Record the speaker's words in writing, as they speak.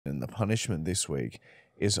and the punishment this week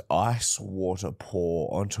is ice water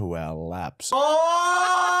pour onto our laps.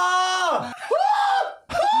 Oh!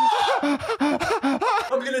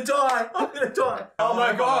 I'm gonna die. I'm gonna die. Oh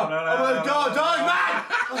my god. I'm gonna die,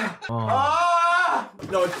 man.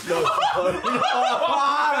 No.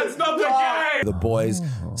 That's not the game. The boys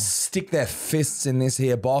stick their fists in this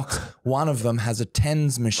here box. One of them has a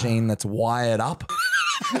tens machine that's wired up.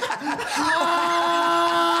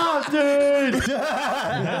 Dude!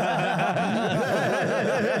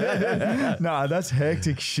 Nah, that's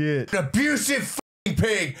hectic shit. Abusive f***ing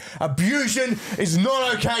pig. Abusion is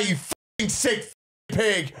not okay, you f***ing sick f***ing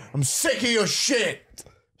pig. I'm sick of your shit.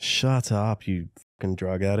 Shut up, you fucking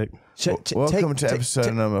drug addict. Welcome to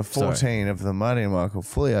episode number 14 of the Marty and Michael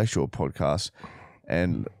Fully Actual podcast.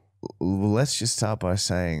 And let's just start by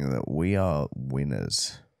saying that we are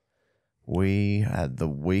winners. We had the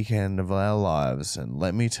weekend of our lives, and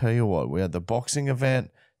let me tell you what, we had the boxing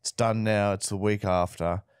event. It's done now. It's the week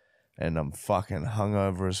after, and I'm fucking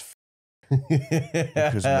hungover as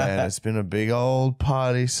because, man, it's been a big old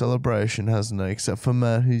party celebration, hasn't it? Except for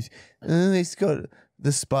Matt, he's got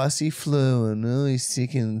the spicy flu, and he's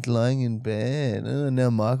sick and lying in bed. Now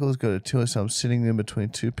Michael's got it too, so I'm sitting in between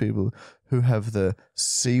two people who have the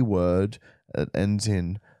C word that ends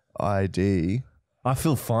in ID. I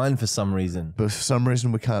feel fine for some reason. But for some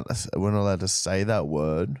reason, we're not allowed to say that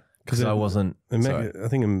word. Because I wasn't. I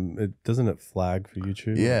think it doesn't it flag for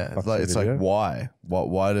YouTube? Yeah, it's like why?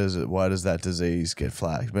 Why does that disease get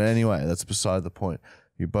flagged? But anyway, that's beside the point.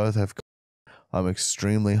 You both have. I'm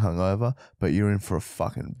extremely hungover, but you're in for a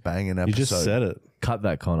fucking banging episode. You just said it. Cut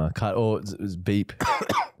that, Connor. Cut. Or it was beep.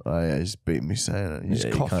 Oh yeah, you just beat me saying it. You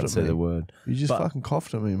just coughed you can't at say me. the word. You just fucking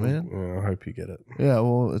coughed at me, man. I hope you get it. Yeah,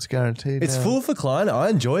 well, it's guaranteed. It's now. full for Klein. I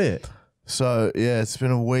enjoy it. So yeah, it's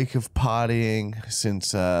been a week of partying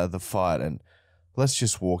since the fight, and let's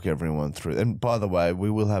just walk everyone through. And by the way, we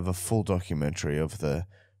will have a full documentary of the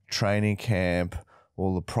training camp,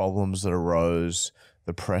 all the problems that arose,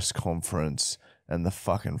 the press conference, and the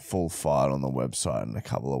fucking full fight on the website in a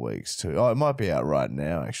couple of weeks too. Oh, it might be out right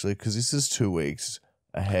now actually, because this is 2 weeks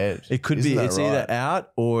ahead. It could be. It's either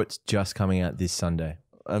out or it's just coming out this Sunday.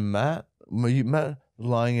 And Matt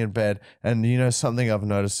lying in bed, and you know something I've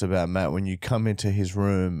noticed about Matt, when you come into his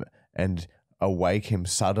room and awake him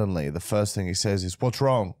suddenly, the first thing he says is, "What's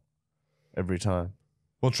wrong?" Every time.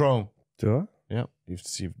 What's wrong? Do I? Yep.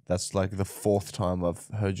 That's like the 4th time I've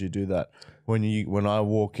heard you do that. When I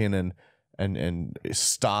walk in and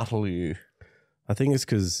startle you. I think it's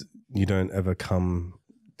because you don't ever come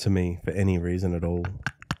to me for any reason at all.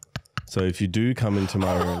 So if you do come into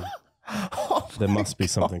my room, there must be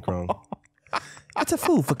something wrong. It's a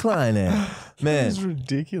fool for Klein, man. It's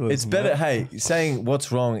ridiculous. It's better. Hey, saying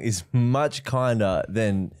what's wrong is much kinder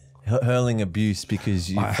than hurling abuse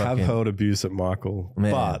because you. I have hurled abuse at Michael,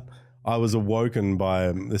 but I was awoken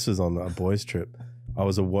by this was on a boys' trip. I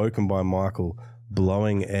was awoken by Michael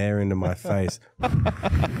blowing air into my face.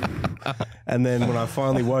 And then when I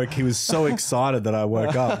finally woke, he was so excited that I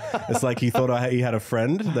woke up. It's like he thought he had a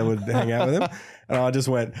friend that would hang out with him. And I just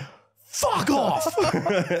went, fuck off.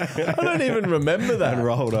 I don't even remember that. And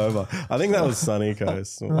rolled over. I think that was Sunny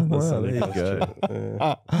Coast. There you go.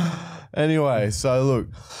 Yeah. Anyway, so look,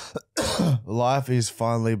 life is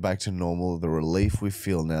finally back to normal. The relief we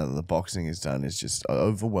feel now that the boxing is done is just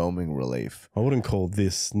overwhelming relief. I wouldn't call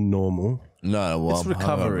this normal. No, well, It's I'm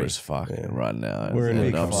recovery. hungover as fuck right now. We're in And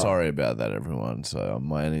I'm recovery. sorry about that, everyone. So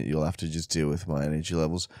you'll have to just deal with my energy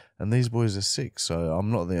levels. And these boys are sick, so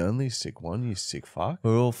I'm not the only sick one. You sick fuck.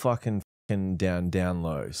 We're all fucking down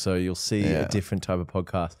low. So you'll see a different type of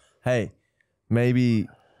podcast. Hey, maybe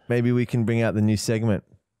we can bring out the new segment.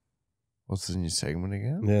 What's the new segment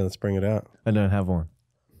again? Yeah, let's bring it out. I don't have one.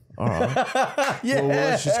 All right. Yeah.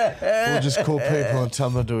 Well, we'll just call people and tell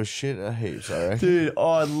them to do a shit a heap, I reckon. Dude,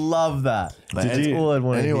 I love that. That's all I'd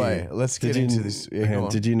want to Anyway, hear. let's get into this. Yeah, go on.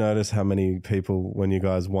 Did you notice how many people, when you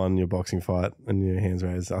guys won your boxing fight and your hands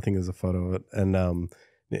raised, I think there's a photo of it, and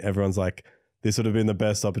everyone's like, this would have been the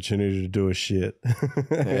best opportunity to do a shit. Yeah,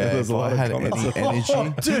 There's if a lot I of had comments. any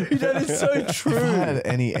energy, Dude, that is so true. if I had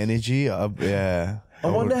any energy, yeah. I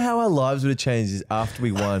wonder how our lives would have changed is after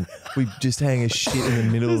we won. We just hang a shit in the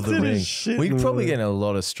middle of the did a ring. shit in We'd the probably ring. get a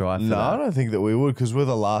lot of strife for No, I that. don't think that we would, because we're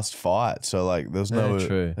the last fight. So like, there's no. Yeah,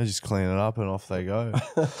 true. They just clean it up and off they go.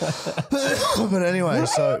 But anyway,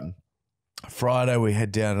 so Friday we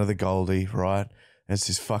head down to the Goldie, right? It's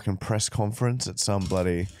this fucking press conference at some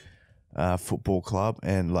bloody football club,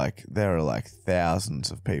 and like there are like thousands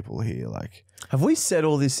of people here. Like, Have we said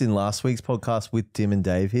all this in last week's podcast with Tim and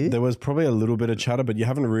Dave here? There was probably a little bit of chatter, but you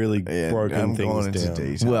haven't really broken things down.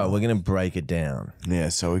 Detail. Well, we're going to break it down. Yeah,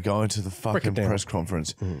 so we go into the fucking press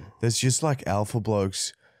conference. There's just like alpha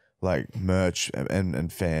blokes, like merch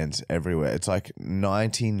and fans everywhere. It's like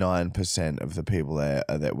 99% of the people there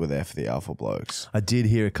that were there for the alpha blokes. I did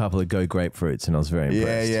hear a couple of Go Grapefruits and I was very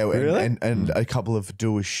impressed. Yeah, Really? and a couple of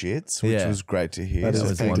do as shits, which was great to hear. That is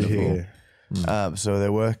was wonderful. So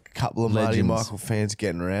there were a couple of Marty Legends. Michael fans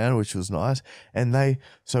getting around, which was nice. And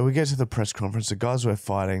so we get to the press conference. The guys were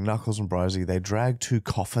fighting, Knuckles and Brosy. They dragged 2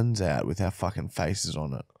 coffins out with our fucking faces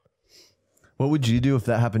on it. What would you do if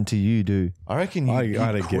that happened to you, dude? I reckon I'd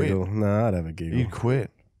have a quit. giggle. No, I'd have a giggle. You'd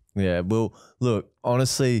quit. Yeah, well, look,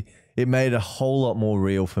 honestly, it made a whole lot more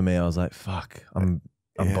real for me. I was like, fuck, I'm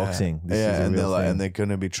boxing. This is a and real thing. and they're going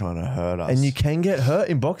to be trying to hurt us. And you can get hurt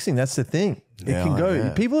in boxing. That's the thing. Yeah, it can go. yeah.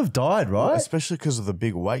 People have died, right? Well, especially because of the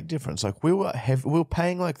big weight difference. Like we were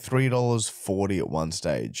paying like $3.40 at one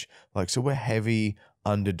stage. Like, so we're heavy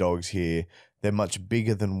underdogs here. They're much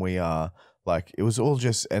bigger than we are. Like, it was all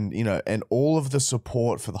just, and all of the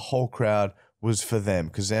support for the whole crowd was for them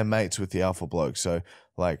because they're mates with the alpha blokes. So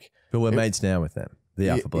like, But we're mates now with them, the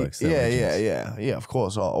alpha blokes. They're legends. Yeah. Of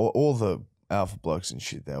course, all the alpha blokes and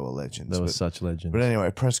shit, they were legends. They were such legends. But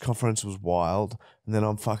anyway, press conference was wild. And then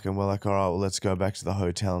we're like, all right, well, let's go back to the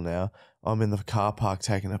hotel now. I'm in the car park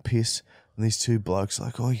taking a piss. And these 2 blokes are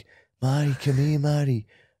like, oh, Marty, come here, Marty.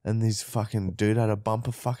 And this fucking dude had a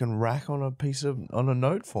bumper fucking rack on a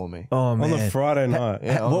note for me. Oh, man. On the Friday night.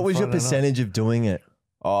 Yeah, on What the was your Friday night. percentage of doing it?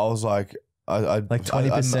 I was like, Like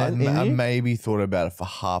 20% I in you? maybe thought about it for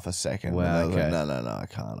half a second. Wow, And I was okay. like, no,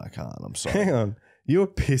 I can't. I'm sorry. Hang on. You were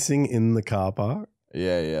pissing in the car park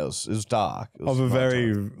Yeah, it was dark. It was of a very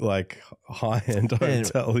nighttime. like high-end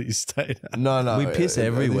hotel that you stayed at. No. We piss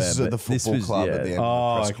everywhere, This is at but the this football was- club yeah. at the end Oh,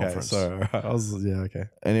 of the press okay. conference. So right. I was okay.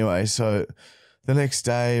 Anyway, so the next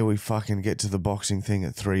day we fucking get to the boxing thing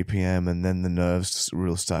at 3 p.m. and then the nerves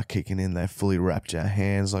really start kicking in. They fully wrapped our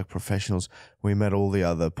hands like professionals. We met all the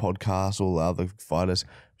other podcasts, all the other fighters,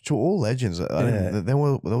 which were all legends. There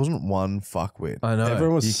wasn't one fuckwit. I know.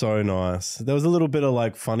 Everyone was so nice. There was a little bit of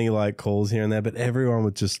like funny like calls here and there, but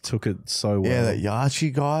everyone just took it so well. Yeah, that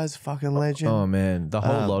Yachi guy's fucking legend. Oh, man. The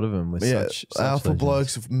whole lot of them were such alpha legends.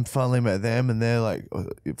 blokes. Finally met them, and they're like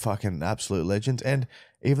fucking absolute legends. And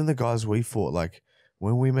even the guys we fought, like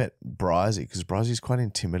when we met Brizzy, because Brizzy's quite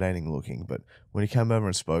intimidating looking, but when he came over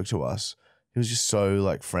and spoke to us, he was just so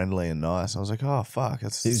like friendly and nice. I was like, oh fuck,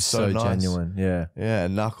 that's It was so so nice. genuine. Yeah. Yeah,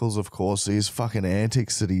 and Knuckles, of course, his fucking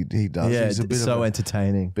antics that he does. Yeah, He's a bit so of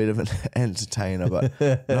entertaining. bit of an entertainer,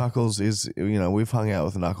 but Knuckles is, we've hung out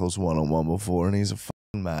with Knuckles one-on-one before, and he's a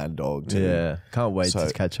fucking mad dog too. Yeah. Can't wait So-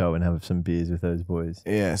 to catch up and have some beers with those boys.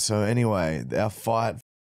 Yeah, so anyway, our fight,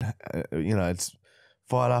 it's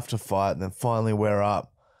fight after fight, and then finally we're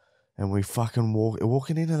up, and we fucking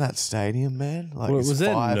walking into that stadium, man. Like, Was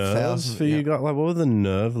there nerves for you guys? Like, what were the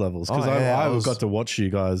nerve levels? Because I got to watch you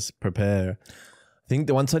guys prepare. I think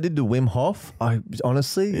that once I did the Wim Hof, it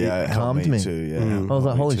helped calmed me. too. Yeah, Mm. I was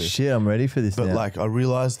like, helped me holy too. shit, I'm ready for this But now. like, I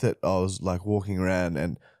realized that I was like walking around,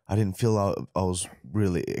 and I didn't feel I was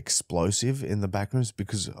really explosive in the back rooms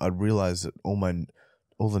because I realized that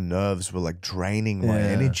all the nerves were like draining my Yeah.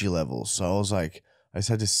 energy levels. So I was like, I just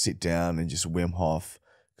had to sit down and just Wim Hof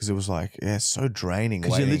because it was like, it's so draining.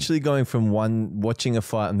 Because you're waiting. literally going from watching a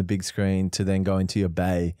fight on the big screen to then going to your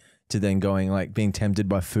bay to then going like being tempted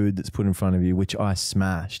by food that's put in front of you, which I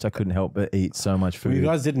smashed. I couldn't help but eat so much food. Well, you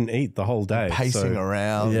guys didn't eat the whole day. pacing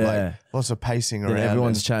around, Yeah. like lots of pacing then around.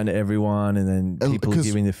 everyone's and- chatting to everyone, and then And people because-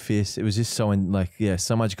 giving the fist. It was just so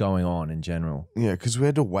so much going on in general. Yeah, because we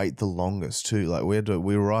had to wait the longest too. Like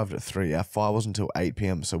we arrived at 3. Our fight wasn't until 8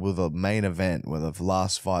 p.m. So we're the main event, we're the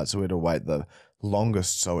last fight. So we had to wait the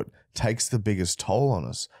longest. So it takes the biggest toll on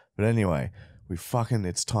us. But anyway,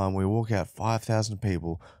 it's time. We walk out, 5,000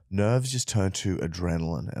 people. Nerves just turn to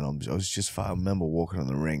adrenaline, and I remember walking on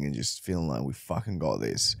the ring and just feeling like we fucking got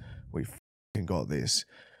this. We fucking got this.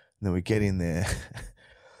 And then we get in there,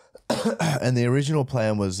 and the original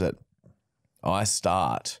plan was that I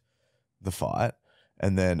start the fight,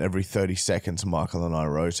 and then every 30 seconds, Michael and I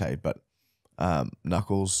rotate. But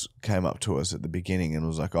Knuckles came up to us at the beginning and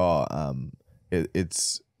was like,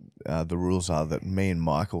 it's the rules are that me and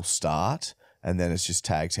Michael start, and then it's just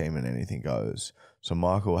tag team and anything goes. So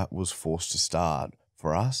Michael was forced to start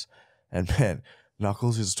for us, and man,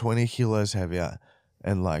 Knuckles is 20 kilos heavier.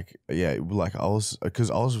 And I was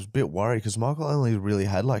a bit worried because Michael only really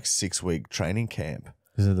had like 6-week training camp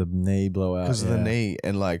Because of the knee blowout. because of the knee,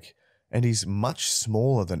 and he's much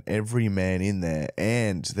smaller than every man in there,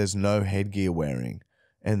 and there's no headgear wearing,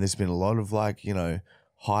 and there's been a lot of like, you know,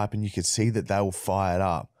 hype, and you could see that they were fired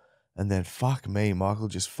up. And then fuck me, Michael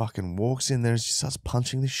just fucking walks in there and just starts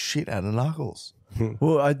punching the shit out of Knuckles.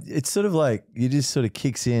 Well, it's sort of like you just sort of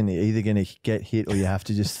kicks in. You're either going to get hit or you have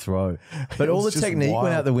to just throw. But all the technique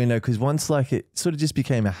went out the window because once like it sort of just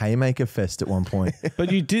became a haymaker fest at one point.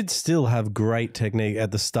 But you did still have great technique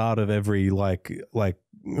at the start of every when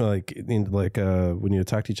you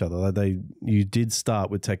attacked each other. You did start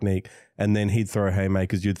with technique, and then he'd throw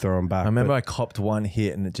haymakers, you'd throw them back. I remember I copped one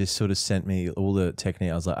hit and it just sort of sent me all the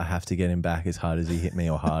technique. I was like, I have to get him back as hard as he hit me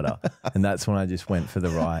or harder. And that's when I just went for the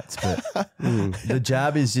rights. But the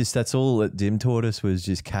jab is just, that's all that Dim taught us was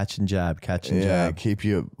just catch and jab, catch and jab. Keep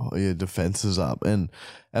your defenses up. And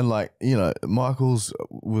like, you know, Michael's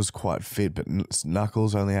was quite fit, but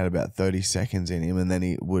Knuckles only had about 30 seconds in him, and then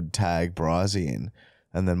he would tag Brizzy in.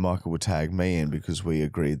 And then Michael would tag me in because we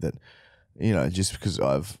agreed that, you know, just because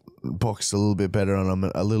I've boxed a little bit better and I'm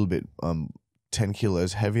a little bit 10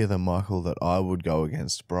 kilos heavier than Michael, that I would go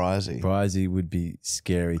against Brizzy. Brizzy would be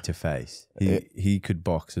scary to face. He could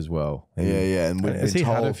box as well. Yeah. And has he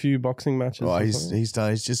had a few boxing matches? Oh, he's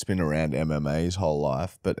just been around MMA his whole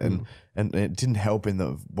life. But and it didn't help in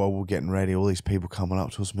that while we're getting ready, all these people coming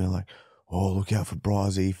up to us and being like, oh, look out for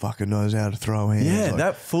Brizzy. He fucking knows how to throw hands. Yeah, like,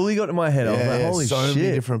 that fully got to my head. I was like, holy so shit.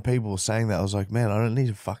 many different people saying that. I was like, man, I don't need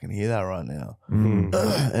to fucking hear that right now. And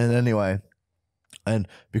anyway, and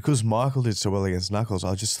because Michael did so well against Knuckles,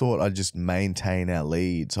 I just thought I'd just maintain our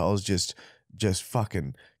lead. So I was just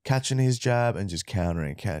fucking catching his jab and just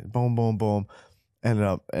countering. Boom, boom, boom.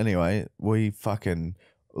 And anyway, we fucking,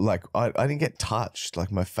 like, I didn't get touched. Like,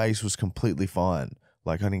 my face was completely fine.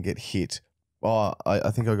 Like, I didn't get hit. Oh,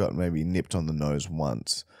 I think I got maybe nipped on the nose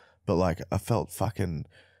once, but like I felt fucking,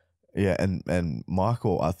 yeah. And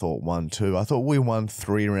Michael, I thought won 2. I thought we won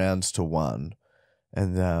 3 rounds to 1,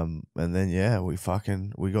 and then yeah, we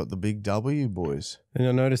got the big W, boys. And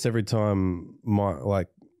I noticed every time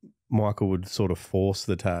Michael would sort of force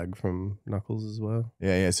the tag from Knuckles as well.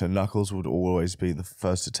 Yeah. So Knuckles would always be the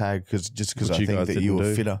first to tag because I you think that you were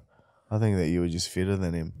do. fitter. I think that you were just fitter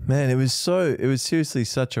than him. Man, it was seriously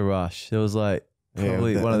such a rush. It was like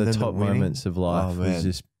probably one of the top moments of life was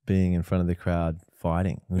just being in front of the crowd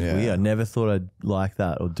fighting. It was weird. I never thought I'd like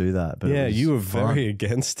that or do that. But yeah, it was you were fun. very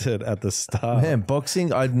against it at the start. Man,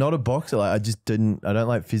 boxing, I'm not a boxer. Like, I don't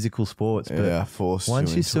like physical sports. But forced once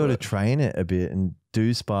you into sort of it. train it a bit and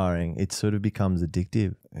do sparring, it sort of becomes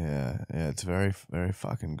addictive. Yeah, it's very, very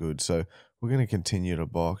fucking good. So we're going to continue to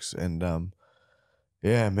box and,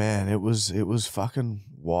 yeah, man, it was fucking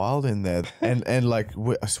wild in there, and like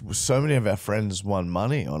so many of our friends won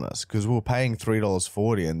money on us because we were paying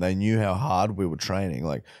 $3.40, and they knew how hard we were training.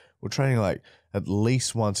 Like we're training like at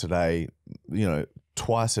least once a day, you know,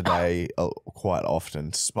 twice a day, quite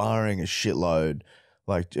often, sparring a shitload,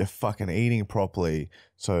 like fucking eating properly.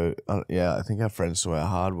 So yeah, I think our friends saw how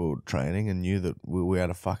hard we were training and knew that we had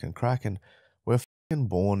a fucking crack, and we're fucking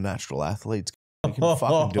born natural athletes. We can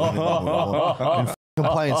fucking do anything we want. Been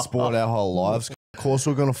playing sport our whole lives. Of course,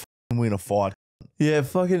 we're gonna win a fight. Yeah,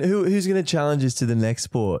 fucking who's gonna challenge us to the next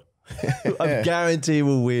sport? I guarantee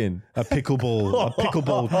we'll win. A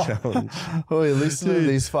pickleball challenge. Oh, listen to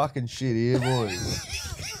these fucking shit here, boys.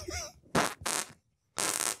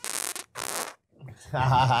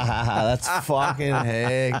 That's fucking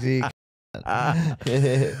hectic.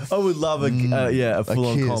 I would love a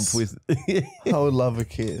full-on comp kiss. with I would love a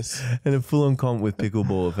kiss. and a full-on comp with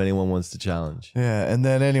pickleball if anyone wants to challenge. Yeah, and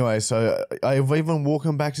then anyway, so I've even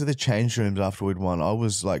walking back to the change rooms after we'd won, I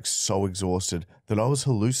was like so exhausted that I was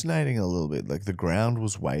hallucinating a little bit. Like the ground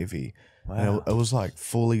was wavy. Wow. And it was like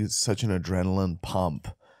fully such an adrenaline pump.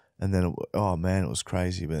 And then, oh man, it was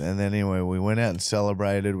crazy. And then anyway, we went out and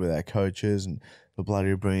celebrated with our coaches and the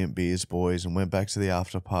Bloody Brilliant Beers boys and went back to the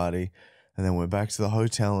after party. And then went back to the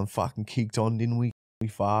hotel and fucking kicked on, didn't we? We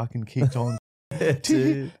fucking kicked on.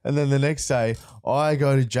 Dude. And then the next day, I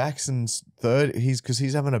go to Jackson's because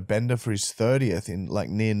he's having a bender for his 30th in like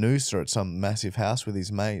near Noosa at some massive house with his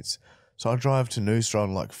mates. So I drive to Noosa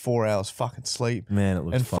on like 4 hours fucking sleep. Man, it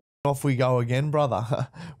looks and fun. Off we go again, brother.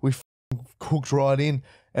 We cooked right in.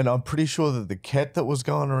 And I'm pretty sure that the ket that was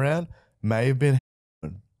going around may have been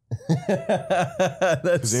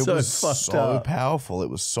That's it so was fucked so up. powerful. It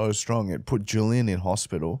was so strong. It put Julian in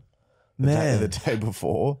hospital the day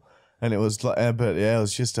before. And it was like, but yeah, it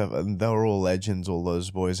was just, and they were all legends, all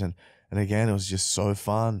those boys. And again, it was just so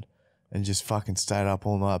fun and just fucking stayed up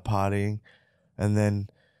all night partying. And then,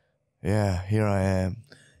 yeah, here I am.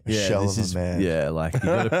 shell this of a is man. yeah. Like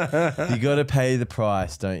you got to pay the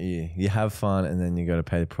price, don't you? You have fun, and then you got to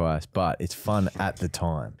pay the price. But it's fun at the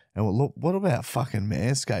time. And look, what about fucking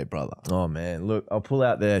Manscaped, brother? Oh man, look, I'll pull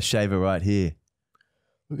out their shaver right here.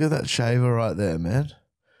 Look at that shaver right there, man.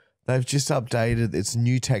 They've just updated its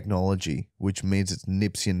new technology, which means it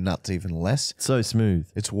nips your nuts even less. So smooth.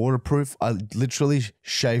 It's waterproof. I literally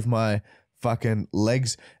shave my fucking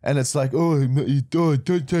legs, and it's like, oh,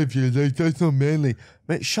 don't shave your legs. That's not manly.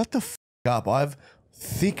 Man, shut the f up. I have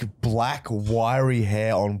thick, black, wiry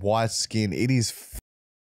hair on white skin. It is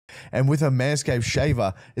and with a Manscaped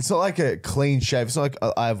shaver, it's not like a clean shave. It's not like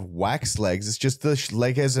I have waxed legs. It's just the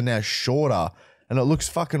leg hairs are now shorter, and it looks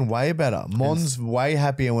fucking way better. Mon's way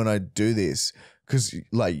happier when I do this because,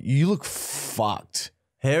 like, you look fucked.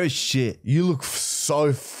 Hair is shit. You look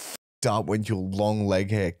so fucked up when your long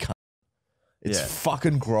leg hair cut. It's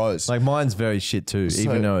fucking gross. Like mine's very shit too, So-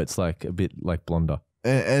 even though it's like a bit like blonder.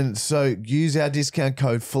 And so use our discount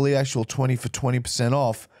code FullyActual20 for 20%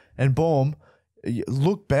 off, and boom,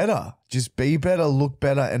 look better. Just be better, look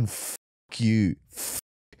better, and fuck you. Fuck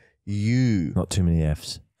you. Not too many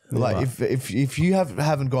Fs. Like if you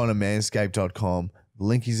haven't gone to manscaped.com, the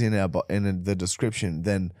link is in the description,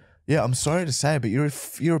 then yeah, I'm sorry to say it, but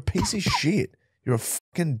you're a piece of shit. You're a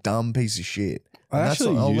fucking dumb piece of shit. I And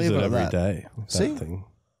actually I'll use leave it at every that. day. That See? thing.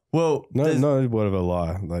 Well, No word of a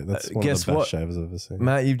lie. Like that's one of guess the best what? shavers I've ever seen.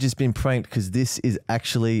 Matt, you've just been pranked because this is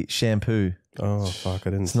actually shampoo. Oh fuck! I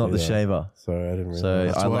didn't. It's not see the that. shaver. Sorry, I didn't So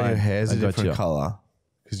realize. That's I why your lied. hair's I a got different you. color,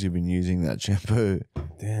 because you've been using that shampoo.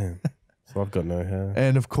 Damn. So I've got no hair.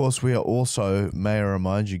 And of course, we are also, may I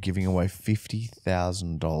remind you, giving away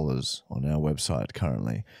 $50,000 on our website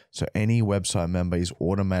currently. So any website member is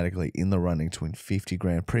automatically in the running to win 50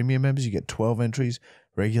 grand. Premium members, you get 12 entries.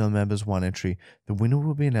 Regular members, 1 entry. The winner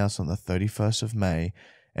will be announced on the 31st of May.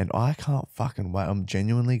 And I can't fucking wait. I'm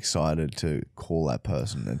genuinely excited to call that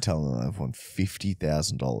person and tell them they've won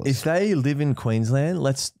 $50,000. If they live in Queensland,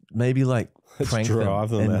 let's maybe like Let's prank drive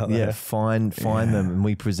them and, out yeah, there. find them and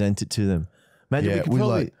we present it to them. Imagine we could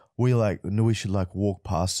probably we should like walk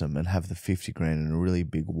past them and have the 50 grand in a really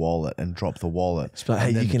big wallet and drop the wallet. just be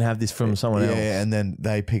like, hey, you can have this from someone else. Yeah, and then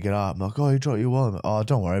they pick it up. I'm like, oh, you dropped your wallet. Oh,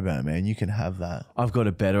 don't worry about it, man. You can have that. I've got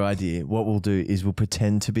a better idea. What we'll do is we'll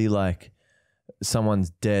pretend to be like someone's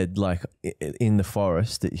dead, like in the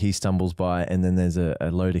forest that he stumbles by, and then there's a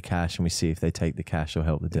load of cash, and we see if they take the cash or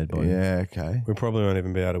help the dead body. Yeah, okay. We probably won't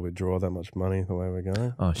even be able to withdraw that much money the way we're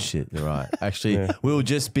going. Oh shit, you're right. Actually, Yeah. it'll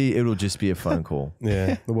just be a phone call.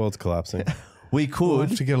 Yeah, the world's collapsing. We We'll have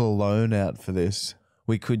could to get a loan out for this.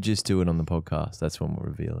 just do it on the podcast. That's when we'll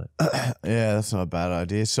reveal it. Yeah, that's not a bad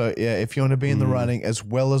idea. So, yeah, if you want to be in the running as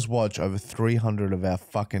well as watch over 300 of our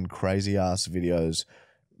fucking crazy ass videos,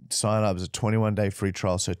 sign up as a 21-day free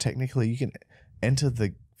trial. So, technically, you can enter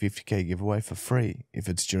the 50K giveaway for free if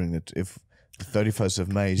it's during the 31st of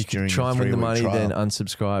May is during Try and the win the 3-week money, trial. then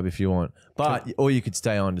unsubscribe if you want. But or you could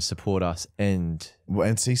stay on to support us and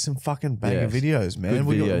And see some fucking banger Yes. videos, man.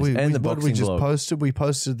 Good videos. And the what did we boxing just vlog. posted? We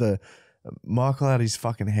posted the Michael had his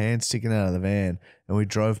fucking hand sticking out of the van, and we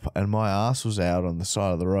drove, and my ass was out on the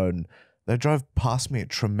side of the road, and they drove past me at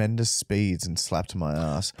tremendous speeds and slapped my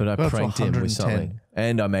ass. but I Got up to pranked him with 110. something,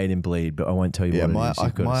 and I made him bleed. But I won't tell you Yeah, what my it is.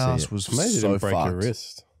 You've got my to see ass it. was Maybe you so didn't break your fucked.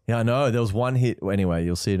 wrist. Yeah, I know. There was one hit. Anyway,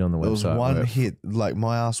 you'll see it on the website. There was one where- hit, like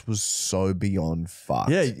my ass was so beyond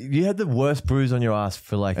fucked. Yeah, you had the worst bruise on your ass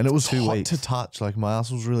for like and it was 2 hot weeks. to touch. Like my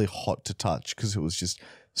ass was really hot to touch because it was just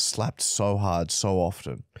slapped so hard so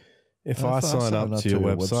often. If I sign up to your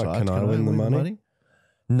website, can I win the money?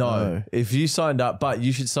 No, if you signed up, but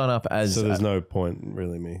you should sign up as. So there's no point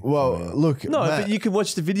really me. Well, signing up. look, no, Matt, but you could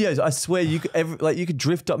watch the videos. I swear, you could you could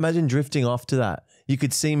drift up. Imagine drifting off to that. You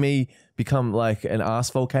could see me become like an ass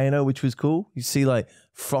volcano, which was cool. You see like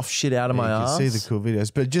froth shit out of my you ass. can see the cool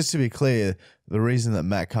videos. But just to be clear, the reason that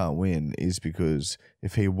Matt can't win is because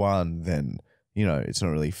if he won, then, you know, it's not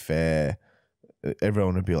really fair.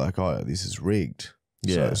 Everyone would be like, oh, this is rigged.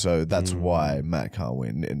 Yeah. So that's why Matt can't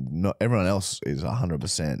win. And not everyone else is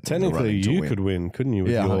 100%. Technically, you could win, couldn't you?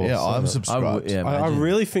 With Yeah, your yeah, I'm sign-up? subscribed. yeah, I imagine.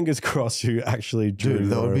 really fingers crossed you actually drew. Dude,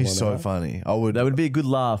 that would be one so out. funny. I would. That would be a good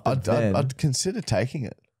laugh. But then I'd consider taking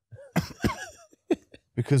it.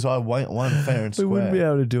 Because I won fair and we square. wouldn't be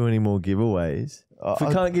able to do any more giveaways. If we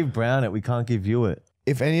I- can't give Brown it, we can't give you it.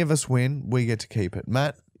 If any of us win, we get to keep it.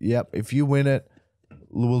 Matt, yep. If you win it,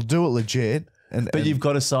 we'll do it legit. But you've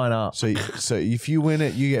got to sign up. So if you win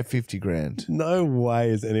it, you get 50 grand. No way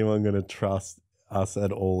is anyone going to trust us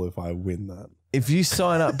at all if I win that. if you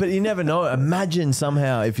sign up, but you never know. Imagine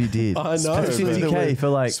somehow if you did. I know, but- 50K for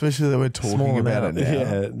like. Especially that we're talking small about it amount. now.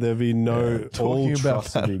 Yeah, there'd be no all Talking about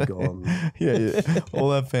trust would be gone. Yeah.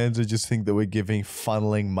 All our fans would just think that we're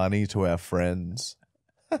funneling money to our friends.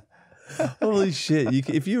 Holy shit!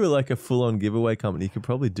 If you were like a full-on giveaway company, you could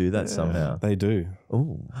probably do that somehow. They do.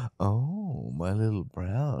 Oh, my little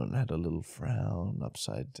brown had a little frown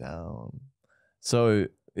upside down. So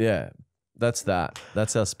yeah, that's that.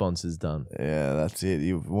 That's our sponsors done. Yeah, that's it.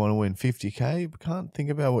 You want to win 50K? You can't think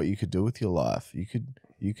about what you could do with your life.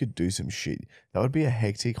 You could do some shit. That would be a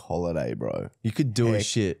hectic holiday, bro. You could do a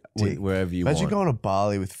shit wherever you Imagine want. going to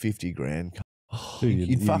Bali with 50 grand. Dude,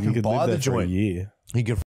 You'd fucking could buy live the there for a joint. year. You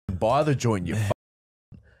could buy the joint. You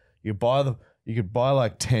could buy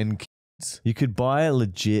like 10 kids. You could buy a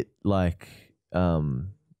legit like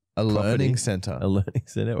A learning center. a learning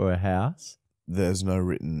center or a house. There's no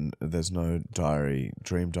dream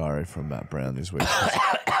diary from Matt Brown this week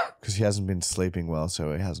because he hasn't been sleeping well,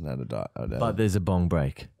 so he hasn't had a diary. But there's a bong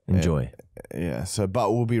break. Enjoy. Yeah. So,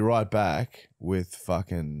 but we'll be right back with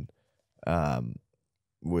fucking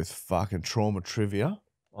trauma trivia,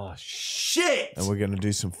 Oh shit! and we're gonna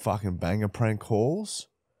do some fucking banger prank calls,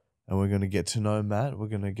 and we're gonna get to know Matt. We're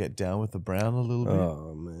gonna get down with the Brown a little bit,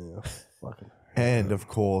 Oh man, fucking. and of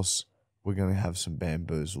course, we're gonna have some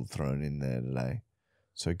Bamboozled thrown in there today.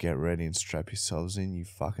 So get ready and strap yourselves in, you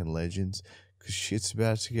fucking legends, because shit's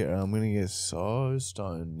about to get. I'm gonna get so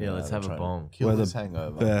stoned. Yeah, now. let's I'm have a trying to bong. Kill We're this the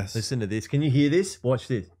hangover. best. Listen to this. Can you hear this? Watch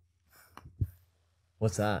this.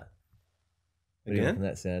 What's that? What do you Again? reckon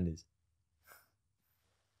that sound is?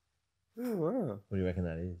 Oh, wow. What do you reckon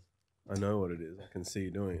that is? I know what it is. I can see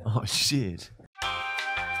you doing it. Oh shit!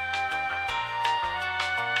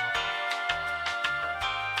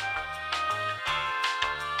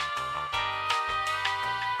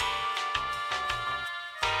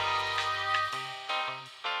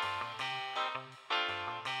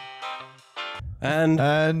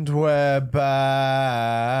 And we're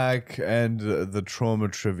back. And the trauma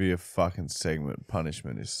trivia fucking segment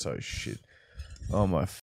punishment is so shit. Oh my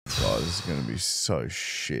god, this is gonna be so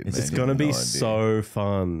shit. It's man. it's You gonna have be no idea. so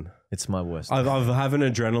fun. It's my worst. I've have an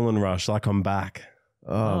adrenaline rush. Like I'm back.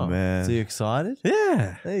 Oh man, So you excited?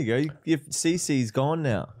 Yeah. There you go. Your CC's gone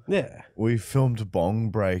now. Yeah. we filmed Bong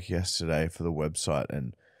Break yesterday for the website,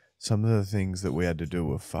 and some of the things that we had to do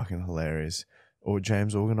were fucking hilarious. Or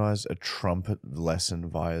James organised a trumpet lesson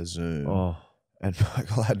via Zoom. Oh, And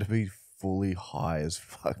Michael had to be fully high as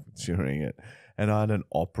fuck during it. And I had an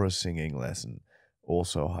opera singing lesson,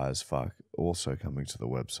 also high as fuck, also coming to the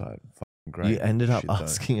website. Fucking great. you ended up shit, though.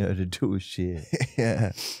 asking her to do a shit.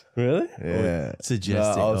 Yeah. Really? Yeah.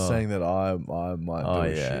 Suggesting. No, I was oh. saying that I might Oh do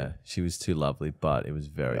a yeah, shit. she was too lovely, but it was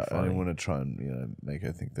very I funny. didn't want to try and make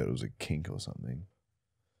her think that it was a kink or something.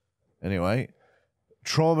 Anyway,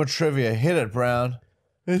 trauma trivia. Hit it, Brown.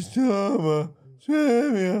 It's trauma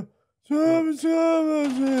trivia. Trauma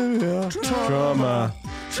trivia. Trauma.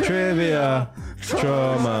 Trivia.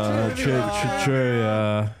 Trauma.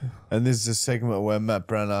 Trivia. And this is a segment where Matt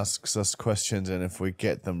Brown asks us questions, and if we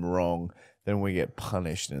get them wrong, then we get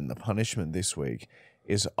punished. And the punishment this week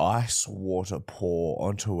is ice water pour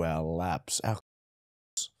onto our laps.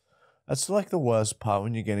 That's like the worst part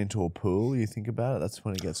when you get into a pool. You think about it. That's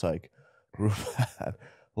when it gets like real bad.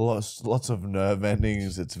 Lots of nerve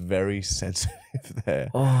endings. It's very sensitive there.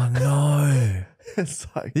 Oh no! It's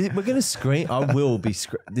like We're gonna scream. I will be.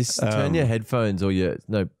 Turn your headphones or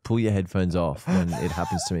pull your headphones off when it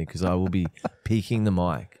happens to me because I will be peeking the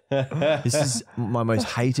mic. This is my most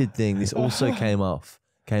hated thing. This also came up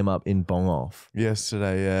in Bong Off.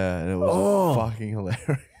 yesterday, yeah, and it was fucking hilarious.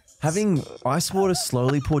 Having ice water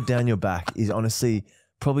slowly poured down your back is honestly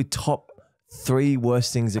probably top 3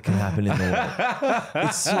 worst things that can happen in the world.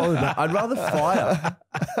 It's so bad. I'd rather fire.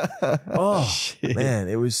 Oh man,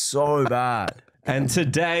 it was so bad. And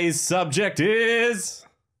today's subject is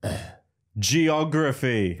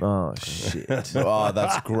geography. Oh shit! Oh,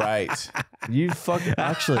 that's great. You fucking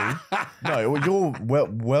actually. No,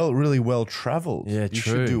 you're really well traveled. Yeah, you true.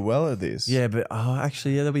 should do well at this. Yeah, but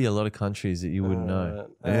actually, there'll be a lot of countries that you wouldn't know.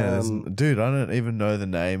 Yeah, dude, I don't even know the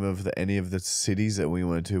name of any of the cities that we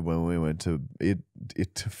went to when we went to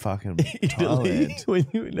to fucking Thailand.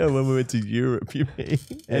 when we went to Europe, you mean?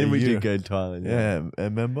 And we did go to Thailand. Yeah,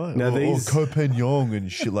 remember? Now or these- Kopenhagen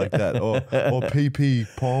and shit like that, or PP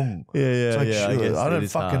Pong. yeah, It's like, yeah. shit, guess I it don't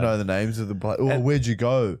is fucking hard. know the names of the place. Or where'd you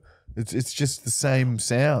go? It's just the same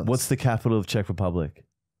sound. What's the capital of Czech Republic?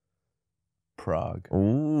 Prague.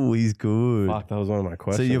 Ooh, he's good. Fuck, that was one of my So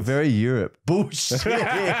questions. you're very Europe. Bullshit.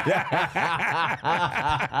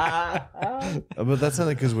 But that's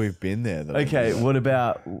only because we've been there. Though. Okay, what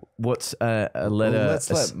about what's a letter? Well,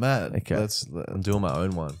 let's let Matt. Okay. I'm doing my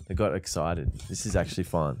own one. I got excited. This is actually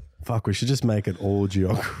fun. Fuck, we should just make it all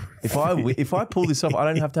geography. If I pull this off, I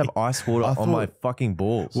don't have to have ice water on my fucking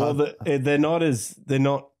balls. Well, they're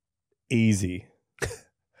not easy.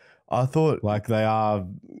 I thought Like they are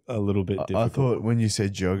a little bit difficult. I thought when you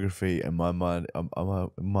said geography, and my mind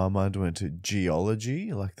went to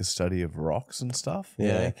geology, like the study of rocks and stuff.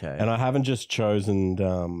 Yeah, okay. And I haven't just chosen,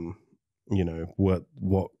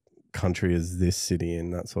 what country is this city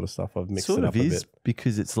in, that sort of stuff. I've mixed Sort it of up a is bit.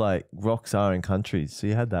 because it's like rocks are in countries, so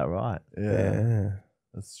you had that right. Yeah,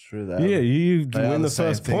 that's true. That Yeah, you They are win the the same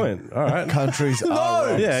first thing. point. All right. countries are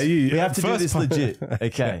rocks. Yeah, We have to do first this point. legit.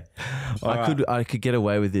 Okay. I could get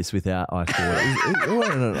away with this without ice water. You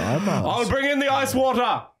wanted an eye mask. I'll bring in the ice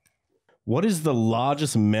water. What is the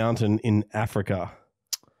largest mountain in Africa?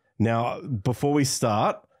 Now, before we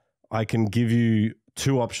start, I can give you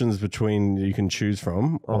two options between you can choose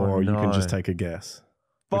from, or you can just take a guess.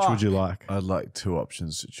 Which would you like? I'd like two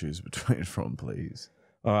options to choose between from, please.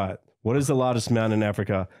 All right. What is the largest mountain in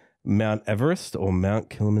Africa? Mount Everest or Mount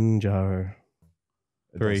Kilimanjaro?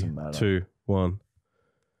 It 3, doesn't matter. 2, 1.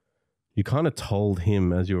 You kind of told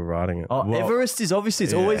him as you were writing it. Oh, Everest is obviously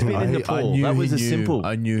it's always been in Nepal. That was a simple.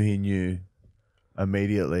 I knew he knew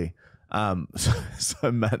immediately.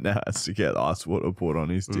 So Matt now has to get ice water poured on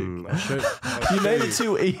his dick. You made it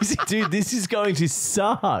too easy, dude. This is going to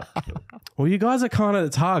suck. Well, you guys are kind of,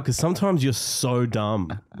 it's hard because sometimes you're so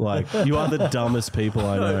dumb. Like, you are the dumbest people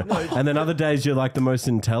I know. And then other days you're like the most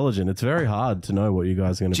intelligent. It's very hard to know what you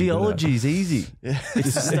guys are going to be good at. Geology is easy. It's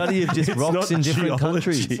the study of just It's rocks not in different geology.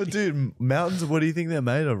 countries. But dude, mountains, what do you think they're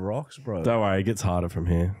made of? Rocks, bro. Don't worry, it gets harder from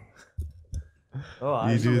here.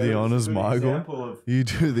 You do the honors, Michael. You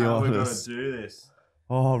do the honors. do this.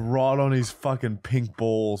 Oh, right on his fucking pink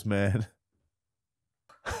balls, man.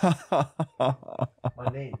 My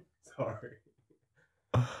knee. Sorry.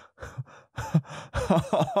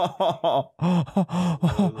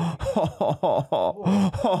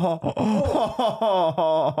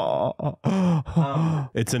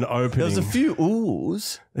 It's an opening. There was a few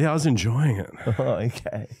oohs. Yeah, I was enjoying it. Oh,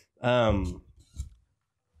 okay.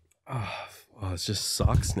 It just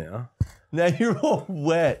sucks now. Now you're all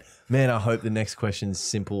wet. Man, I hope the next question's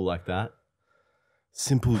simple like that.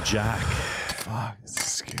 Simple Jack. Fuck, this is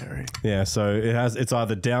scary. Yeah, so it's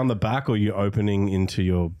either down the back or you're opening into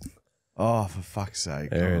your. Oh, for fuck's sake.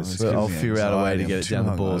 There it Oh, is. it's But giving I'll me figure out a way to anxiety. get I'm it too down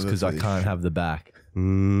the balls hungover because for I this can't shit. have the back.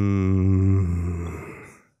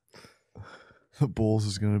 The balls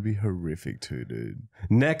is going to be horrific too, dude.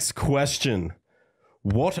 Next question.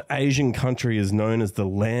 What Asian country is known as the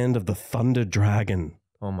land of the Thunder Dragon?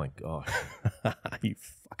 Oh my god. You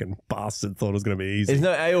fucking bastard thought it was going to be easy. There's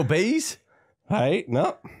no A or B's? Hey,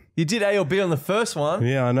 no. You did A or B on the first one.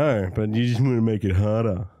 Yeah, I know, but you just want to make it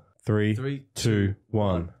harder. 3, 3, 2,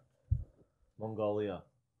 1. Mongolia.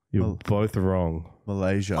 You're both wrong.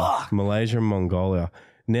 Malaysia. Malaysia and Mongolia.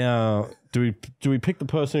 Now, do we pick the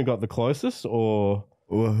person who got the closest, or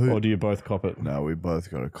Well, who? do you both cop it? No, we both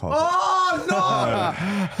got a copy. Oh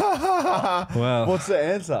no! Well, What's the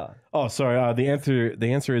answer? oh, sorry. The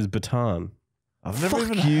answer is Bhutan. I've never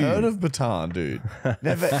even heard of Bhutan, dude.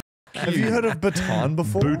 Never. Have you heard of Bhutan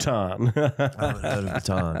before? Bhutan. I haven't heard of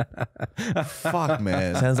Bhutan. Fuck,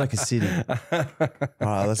 man. Sounds like a city. All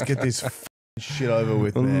right, let's get this shit over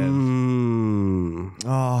with, man.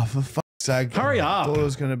 Oh, for fuck's sake. Hurry up. I thought it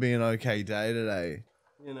was going to be an okay day today.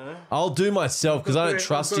 You know. I'll do myself because I don't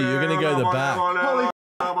trust you. You're going to go the back. Holy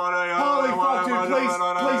fuck, dude. Please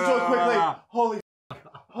do it quickly.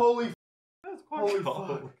 Holy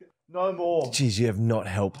fuck. No more. Jeez, you have not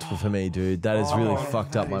helped for me, dude. That has really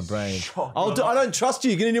fucked up my brain. I don't trust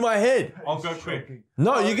you. You're going to do my head. I'll go quick.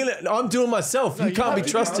 No, you're going to. I'm doing myself. You can't be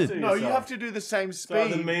trusted. No, you have to do the same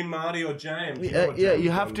speed. me, Marty, or James. Yeah,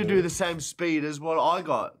 you have to do the same speed as what I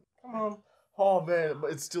got. Come on. Oh man,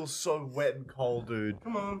 but it's still so wet and cold, dude.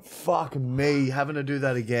 Come on. Fuck me, having to do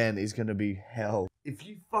that again is gonna be hell. If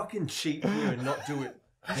you fucking cheat here and not do it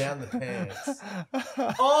down the pants.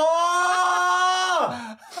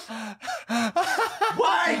 Oh!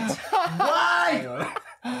 Wait!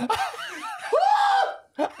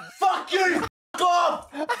 Fuck you! Fuck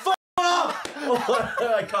off! Fuck off!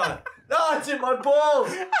 Oh, I can't. No, it's in my balls!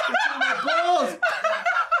 It's in my balls!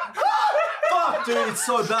 Fuck, dude, it's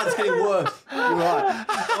so bad, it's getting worse. You're right.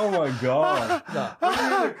 Oh my god. No. We're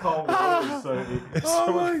in the cold water, it's so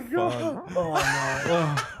much fun. Oh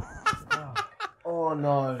no. Oh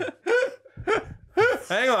no.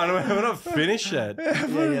 Hang on, we're not finished yet.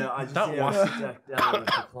 Yeah. I just That I sit down and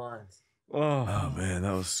it declines. Oh man,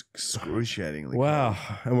 that was excruciatingly. Wow.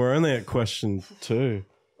 And we're only at question 2.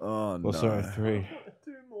 Oh no. Or sorry, 3.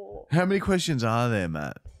 How many questions are there,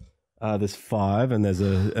 Matt? There's 5 and there's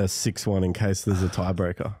a 6th one in case there's a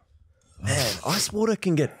tiebreaker. Man, ice water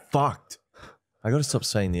can get fucked. I got to stop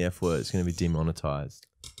saying the F word. It's going to be demonetized.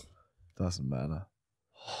 Doesn't matter.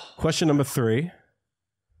 Question number 3.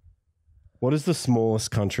 What is the smallest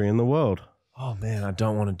country in the world? Oh man, I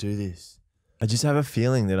don't want to do this. I just have a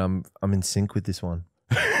feeling that I'm in sync with this one.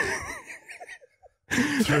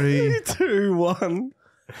 3, 2, 1.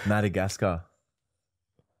 Madagascar.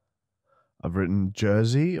 I've written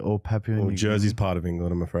Jersey or Papua New Well, Guinea. Jersey's part of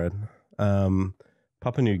England, I'm afraid.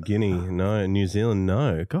 Papua New Guinea, no. New Zealand,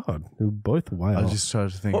 no. God, they're both way I off. just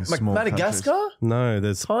started to think What, of small Madagascar? No,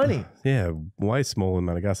 there's Tiny. Yeah, way smaller than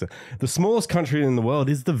Madagascar. The smallest country in the world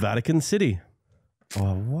is the Vatican City. countries.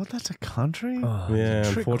 Oh, what? That's a country? Oh, Yeah,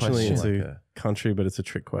 trick unfortunately, it's question. a country, but it's a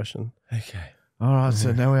trick question. okay. All right,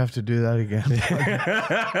 so now we have to do that again.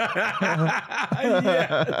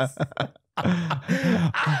 Yes.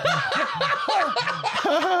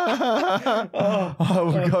 I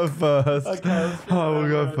will go first. I will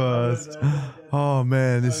go first. Oh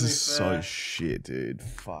man, this is so shit, dude.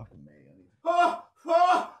 Fuck me.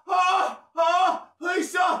 Please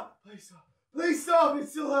stop! Please stop! Please stop! It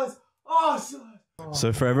still has. Oh, it still has.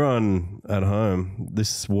 So for everyone at home,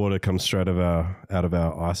 this water comes straight out of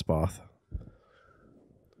our ice bath,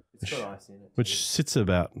 It's got ice in it. which sits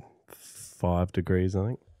about 5 degrees, I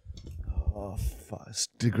think. Oh, 5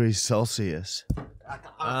 degrees Celsius.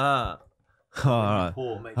 Ah. All right.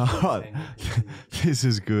 All right. This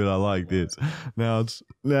is good. I like this. Now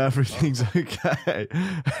everything's okay.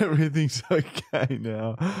 Everything's okay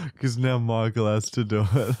now because now Michael has to do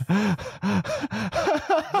it.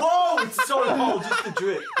 Whoa, it's so cold. Just the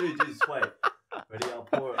drip. Dude, just wait. Ready? I'll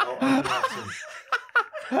pour it. I'll open up some.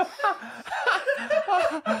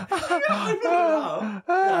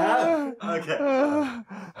 Okay.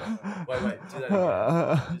 Wait. Do that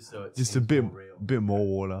again. Just so it Just a seems bit, more real. bit more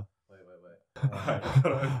water. Wait. Alright, I've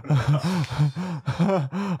gotta open it up.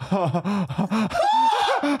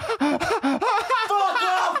 Fuck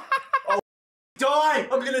off! Oh, die!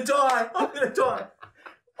 I'm gonna die!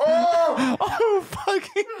 Oh! Oh,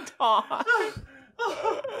 fucking die!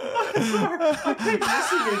 I keep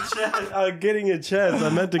missing your chest. Getting a chance. I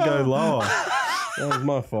meant to go lower. That was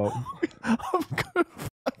my fault. I'm gonna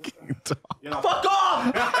fucking die. Fuck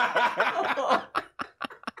off!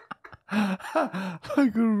 I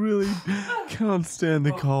could really can't stand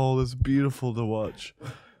the cold. It's beautiful to watch.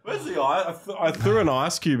 Where's the ice? I threw an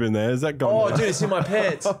ice cube in there. Is that gone? Oh, now? dude, it's in my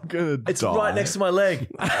pants. I'm gonna It's die. right next to my leg.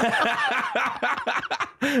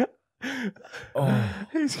 Oh,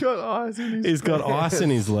 He's got eyes in his. He's got ice in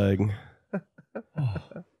his leg.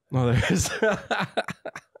 Oh, there is.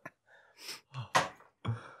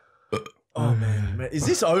 oh man. Is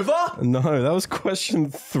this over? No, that was question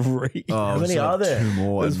 3. Oh, How many so are there? 2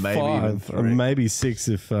 more, There's and maybe even 5, 3. or maybe 6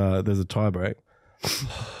 if there's a tie break.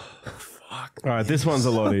 All right, this one's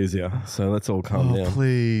a lot easier. So let's all calm Oh, down.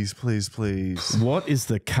 please. What is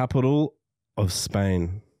the capital of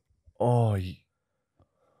Spain? Oh,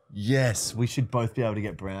 yes. We should both be able to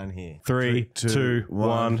get brown here. 3, 2,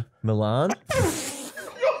 1. Milan? You're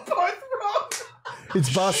both wrong.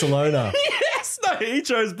 It's Barcelona. Yes, no, he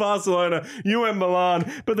chose Barcelona. You went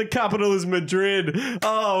Milan, but the capital is Madrid.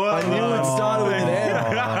 Oh, well. I knew it started with an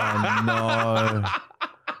M. Oh no!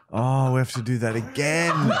 Oh, we have to do that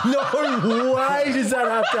again. No way does that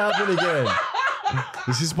have to happen again.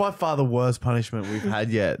 This is by far the worst punishment we've had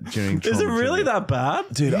yet during. Is it trauma really trivia. that bad?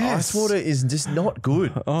 Dude, Yes. ice water is just not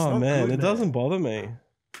good. Oh, man, good, it doesn't bother me.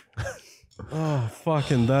 Oh,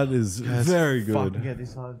 fucking, that is very Fucking good. get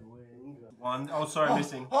this out of the way.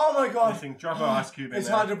 Missing. Oh my god. Drop an ice cube in It's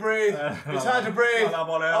hard to breathe. It's hard to breathe.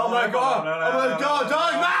 Oh my god. Oh my god.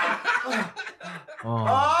 Don't, man.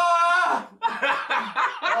 Ah!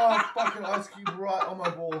 Oh, fucking ice cube right on my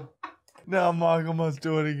ball. Now Michael must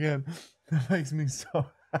do it again. That makes me so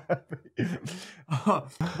happy. Wait.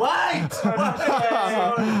 Time to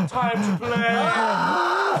play. Time to play.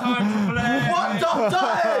 What? Don't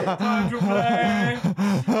die. Time to play.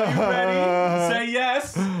 Are you ready? Say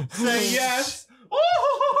yes. Say yes.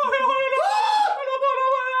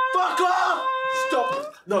 Fuck off.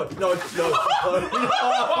 Stop. No. That's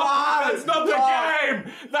not the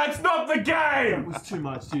game! That's not the game! It was too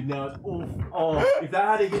much, dude. Now it's awful. Oh, if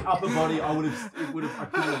that had to hit upper body, I couldn't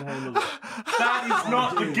have handled it. That is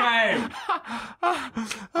not the game!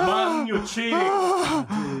 Martin, you're cheating.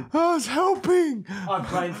 I was helping. I'm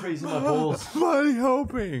brain freezing my balls. Marty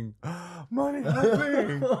helping. Marty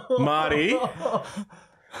helping. Marty,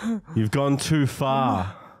 you've gone too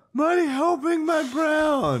far. Marty helping Matt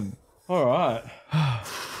Brown. All right.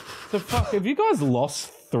 So fuck, have you guys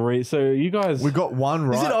lost 3? So you guys... We got one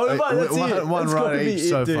right. Is it over? That's it. One That's right gotta be each it,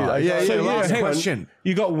 so dude. far. Okay. Yeah, So last hang on. question.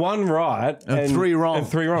 You got 1 right And 3 wrong. And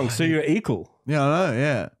 3 wrong. So you're equal. Yeah, I know,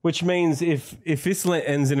 yeah. Which means if this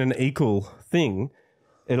ends in an equal thing,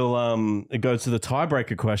 it'll it goes to the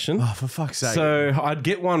tiebreaker question. Oh, for fuck's sake. So I'd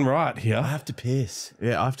get 1 right I here. have to piss.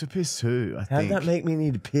 Yeah, I have to piss too, I How did think. that make me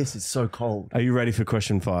need to piss? It's so cold. Are you ready for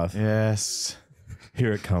question 5? Yes.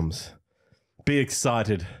 Here it comes. Be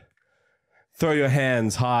excited. Throw your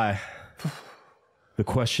hands high. The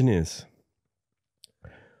question is,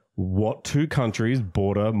 what 2 countries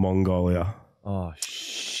border Mongolia? Oh,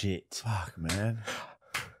 shit. Fuck, man.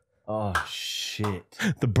 Oh, shit.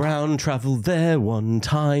 The Brown traveled there one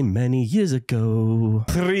time many years ago.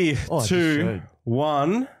 3, Oh, I just 2, showed.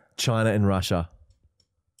 1. China and Russia.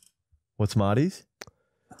 What's Marty's?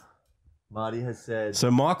 Marty has said... So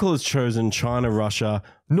Michael has chosen China, Russia.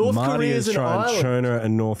 North Marty Korea has is an chosen island. China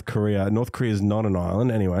and North Korea. North Korea is not an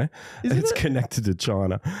island anyway. It's connected to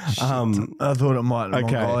China. I thought it might.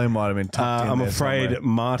 Okay. Mongolia might have been tucked in I'm there afraid somewhere.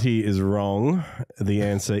 Marty is wrong. The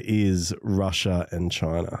answer is Russia and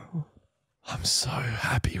China. I'm so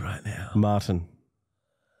happy right now. Martin.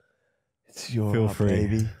 It's your Feel free.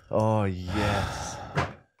 baby. Oh, yes.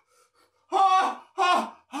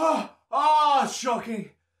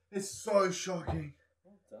 Shocking. It's so shocking.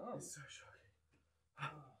 It's so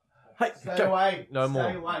shocking. Hey, Stay away. No more.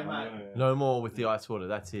 Stay away, mate. No more with the ice water.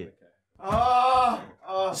 That's it.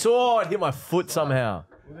 Sword hit my foot somehow.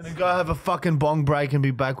 We're going to go have a fucking bong break and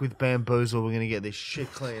be back with Bamboozled. We're going to get this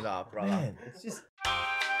shit cleaned up, brother. Man, it's just...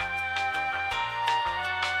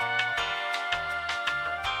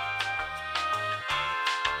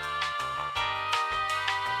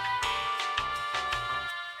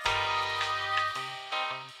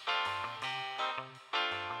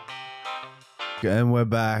 And we're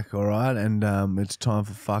back, all right? And it's time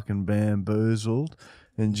for fucking Bamboozled.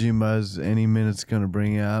 And Jimbo's any minute's going to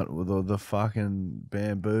bring out with all the fucking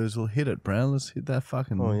Bamboozle. Hit it, Brown. Let's hit that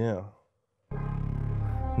fucking... Oh, yeah.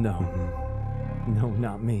 No. No,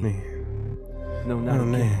 not me. No, not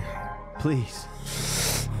me. Please.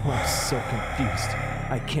 Oh, I'm so confused.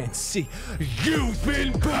 I can't see. You've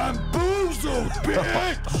been bamboozled,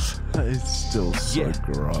 bitch! It's still so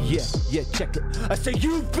gross. Yeah, check it. I say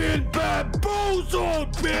you've been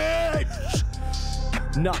bamboozled, bitch!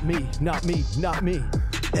 Not me, not me, not me.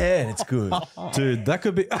 And it's good. Dude, that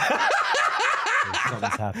could be...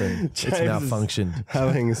 Something's happened. James It's malfunctioned.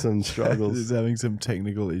 having some He's struggles. having some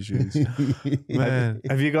technical issues. Man,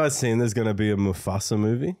 Have you guys seen there's going to be a Mufasa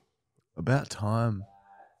movie? about time.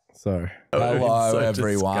 So... Hello, so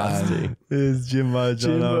everyone. disgusting. There's Jimbo.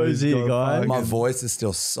 Jimbo's here, guys. My voice is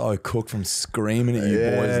still so cooked from screaming at you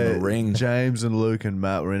boys in the ring. James and Luke and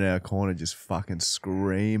Matt were in our corner just fucking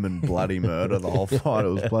screaming bloody murder the whole fight. It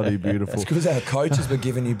was bloody beautiful. It's because our coaches were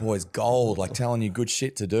giving you boys gold, like telling you good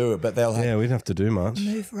shit to do, but they'll have Yeah, we didn't have to do much.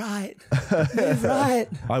 move right, move right.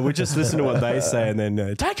 We just listen to what they say and then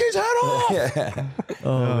take his head off. Yeah.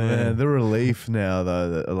 Oh man, the relief now though,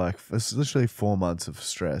 that like it's literally 4 months of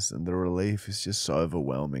stress, and the relief is just so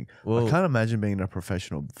overwhelming. Well- I can't imagine being a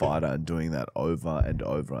professional fighter and doing that over and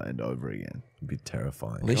over and over again. It'd be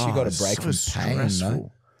terrifying. At least you got it's a break so from pain, no?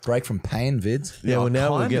 stressful. Break from pain, vids. Yeah, well, now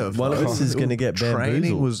we'll kind get one of us is going to get training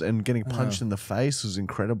bamboozled. was and getting punched in the face was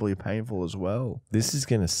incredibly painful as well. This is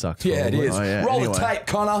going to suck. Yeah, it is. Oh, yeah, Roll anyway. the tape,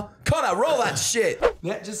 Connor. Connor, roll that shit.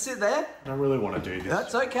 Yeah, just sit there. I don't really want to do this.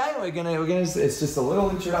 That's okay. We're gonna. It's just a little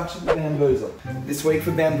introduction to Bamboozled. This week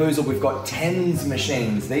for Bamboozled, we've got tens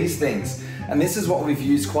machines. These things, and this is what we've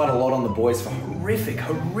used quite a lot on the boys for horrific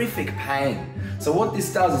pain. So what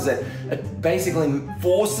this does is that it basically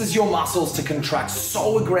forces your muscles to contract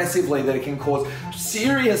so aggressively that it can cause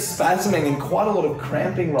serious spasming and quite a lot of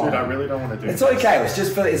cramping. Right? Dude, I really don't want to do It's this. okay.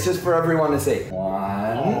 It's just for everyone to see. Oh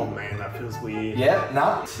One. man, that feels weird. Yep,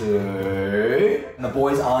 no. Two. And the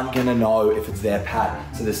boys aren't gonna know if it's their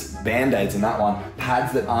pad. So there's band-aids in that one,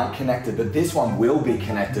 pads that aren't connected, but this one will be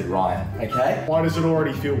connected, Ryan. Okay? Why does it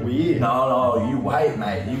already feel weird? No, you wait,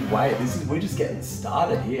 mate. You wait. We're just getting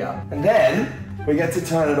started here. And then We get to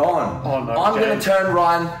turn it on. Oh, no, I'm going James. to turn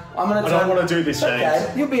Ryan. I'm going to turn... I don't want to do this, James.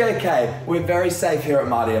 Okay, you'll be okay. We're very safe here at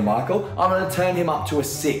Marty and Michael. I'm going to turn him up to a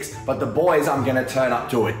 6, but the boys I'm going to turn up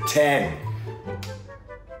to a 10.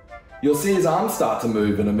 You'll see his arms start to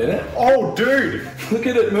move in a minute. Oh, dude. Look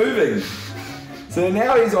at it moving. So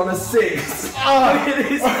now he's on a 6. Oh, Look at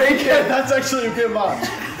his okay, finger. that's actually a bit much.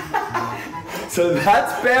 So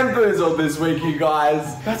that's Bamboozled this week, you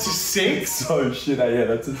guys. That's a 6? Oh shit, yeah,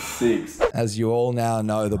 that's a 6. As you all now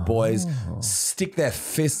know, the boys stick their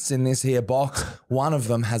fists in this here box. One of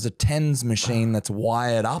them has a tens machine that's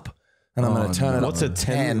wired up. And I'm going to turn it up What's a to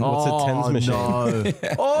 10? What's a tens machine?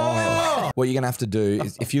 No. What you're going to have to do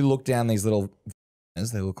is if you look down these little...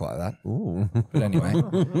 They look like that. Ooh. But anyway.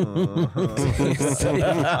 We'll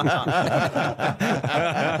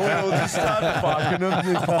just start fucking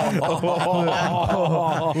them.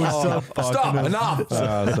 Stop! Enough!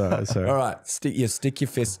 Sorry. All right. Stick your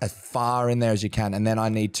fist as far in there as you can. And then I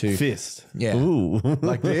need to... Fist. Yeah. Ooh.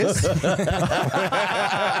 Like this?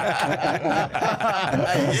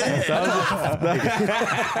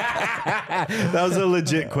 That was a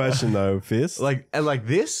legit question, though. Fist. Like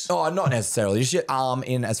this? Oh, not necessarily. Just your arm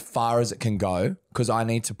in as far as it can go, because I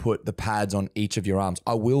need to put the pads on each of your arms.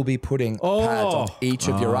 I will be putting pads on each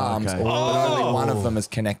of your arms, okay. but only one of them is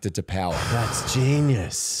connected to power. That's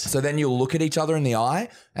genius. So then you'll look at each other in the eye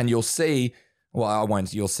and you'll see, well, I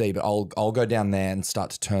won't, you'll see, but I'll go down there and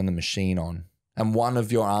start to turn the machine on. And one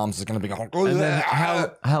of your arms is going to be going, And then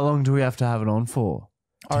how long do we have to have it on for?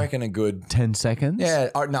 I reckon a good 10 seconds? Yeah,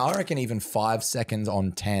 no, I reckon even 5 seconds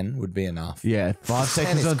on 10 would be enough. Yeah, 5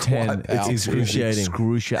 seconds is on 10. quite It's powerful. excruciating.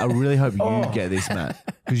 I really hope you get this, Matt,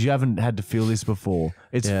 because you haven't had to feel this before.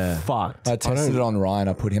 It's fucked. I tested it on Ryan.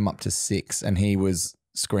 I put him up to 6 and he was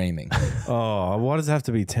screaming. Oh, why does it have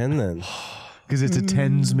to be 10 then? Because it's a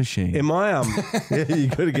tens machine. Am I Yeah, you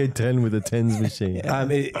got to get 10 with a tens machine.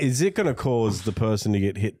 Is it going to cause the person to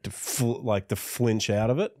get hit to flinch out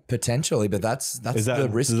of it? Potentially, but that's the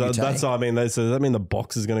risk you take. That's what I mean. So does that mean the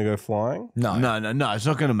box is going to go flying? No. No. It's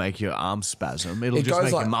not going to make your arm spasm. It'll It just goes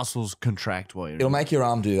make like- your muscles contract while you're. It'll make your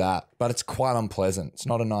arm do that, but it's quite unpleasant. It's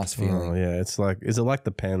not a nice feeling. Oh yeah, it's like, is it like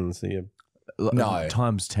the pens? That you, No.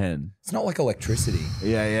 Times 10. It's not like electricity.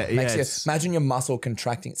 Yeah. Makes you, It's, imagine your muscle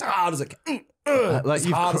contracting. It's hard as it can. Like As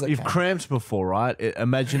hard as it you've can. cramped before, right?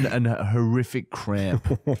 Imagine a horrific cramp.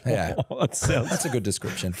 Yeah, that sounds that's a good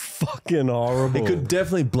description. fucking horrible. It could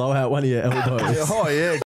definitely blow out one of your elbows. oh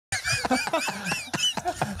yeah.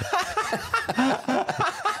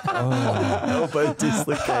 Elbow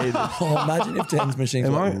dislocated. Oh, imagine if Tens machines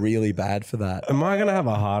Am were I- really bad for that. Am I going to have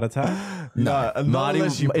a heart attack? No, Marty,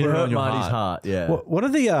 unless you put it it hurt on your Marty's heart. heart. Yeah. What are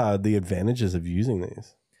the advantages of using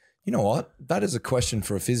these? You know what? That is a question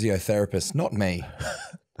for a physiotherapist, not me.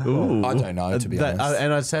 Ooh. I don't know, to be honest.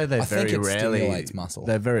 And I'd say they I think very it rarely stimulates muscle.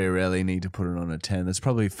 They very rarely need to put it on a 10. That's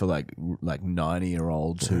probably for like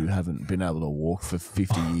 90-year-olds who haven't been able to walk for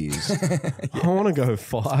 50 years. I want to go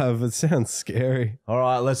 5. It sounds scary. All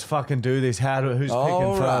right, let's fucking do this. Who's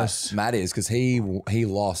picking first? Matt is, because he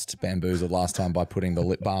lost Bamboozled last time by putting the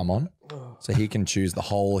lip balm on. So he can choose the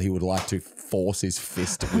hole he would like to force his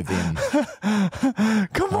fist within.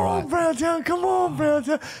 Come on, Browntown. Come on,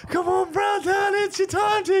 Browntown. Come on, Browntown. It's your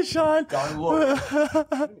time to shine. Don't look.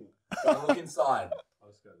 Don't look inside.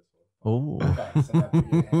 Oh, Okay, so now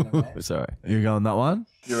put your hand on there. sorry. You going that one?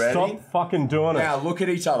 You ready? Stop fucking doing it. Now look at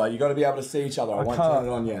each other. You got to be able to see each other. I won't turn it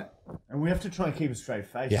on yet. And we have to try and keep a straight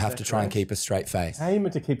face. You have to try and keep a straight face. How are you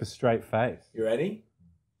meant to keep a straight face? You ready?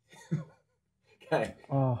 Okay.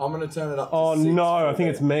 I'm going to turn it up to Oh 6 no, for I think a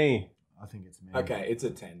it's bit. me. I think it's me. Okay, it's a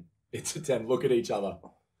 10. It's a 10. Look at each other.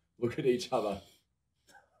 Look at each other.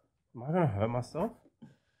 Am I going to hurt myself?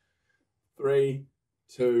 3,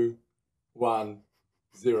 2, 1,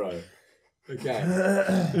 0. Okay.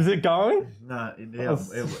 Is it going? No,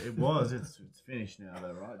 it was. It's finished now,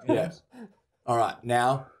 though, right? Yeah. All right,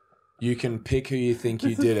 now you can pick who you think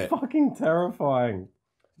you did it. Fucking terrifying.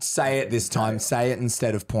 Say it this time. Say it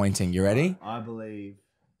instead of pointing. You ready? I believe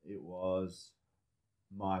it was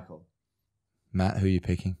Michael. Matt, who are you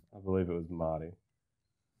picking? I believe it was Marty.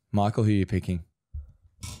 Michael, who are you picking?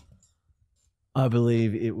 I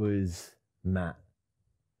believe it was Matt.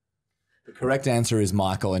 The correct answer is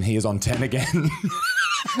Michael, and he is on 10 again.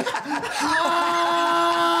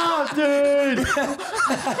 Oh, dude!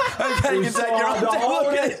 Okay, you can take your arm down.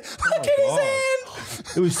 Look at it. Look at his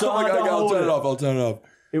hand. It was so Oh my hard God, to I'll hold turn it. it off. I'll turn it off.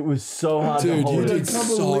 It was so hard Dude, to hold you it. did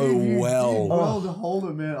so well. Well to hold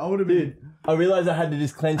it, man. I would have been. I realized I had to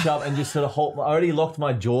just clench up and just sort of hold. I already locked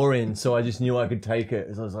my jaw in, so I just knew I could take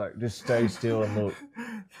it. So I was like, just stay still and look.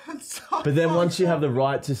 But then once you have the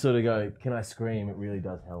right to sort of go, can I scream? It really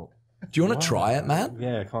does help. Do you want to try it, Matt?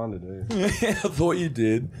 Yeah, I kind of do. I thought you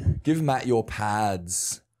did. Give Matt your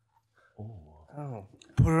pads.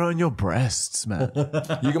 Put it on your breasts, man.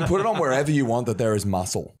 You can put it on wherever you want that there is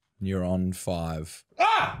muscle. You're on 5.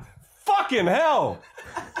 Ah! Fucking hell!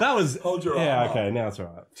 That was. Hold your Yeah, arm up. okay, now it's all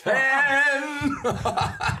right. 10.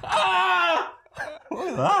 Look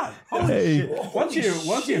at that. Hey, Once you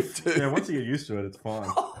get used to it, it's fine.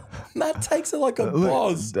 Matt takes it like a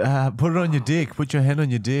boss. put it on your dick. Put your hand on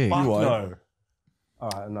your dick. Fuck won't. no. All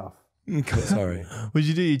right, enough. Sorry. Would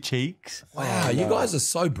you do your cheeks? Wow, you guys are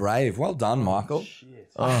so brave. Well done, Michael.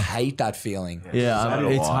 I hate that feeling. Yeah,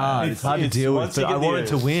 it's hard. It's hard to deal with, once you but I get wanted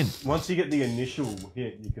to win. Once you get the initial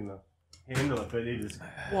hit, you can handle it, but it is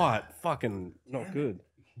quite fucking not good.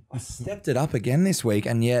 I stepped it up again this week,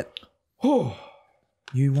 and yet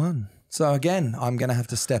you won. So again, I'm going to have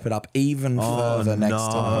to step it up even further next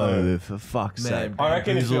time. No, for fuck's sake. Man, I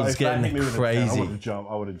reckon if Bamboozled's that hit getting me with a 10, crazy. I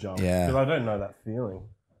would have jumped. Yeah. Because I don't know that feeling.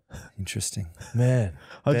 Interesting. Man,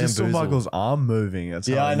 I just saw Bamboozled. Michael's arm moving. That's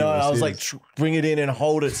Yeah, how I knew know. it I was his. like, bring it in and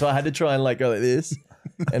hold it. So I had to try and like go like this,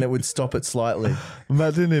 and it would stop it slightly.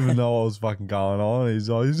 Matt didn't even know what was fucking going on. He's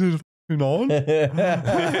like, is it fucking on? I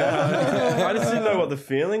just didn't know what the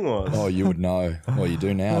feeling was. Oh, you would know. Well, you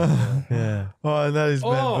do now. Yeah. Oh, and that is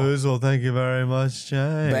Bamboozled. Thank you very much,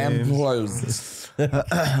 James. Bamboozled.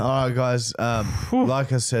 All right, guys.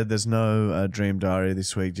 Like I said, there's no dream diary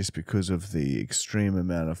this week just because of the extreme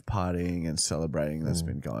amount of partying and celebrating that's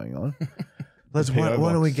been going on. Why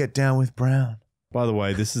don't we get down with Brown? By the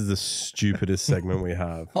way, this is the stupidest segment we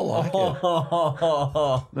have. I like it.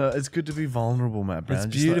 No, it's good to be vulnerable, Matt Brown.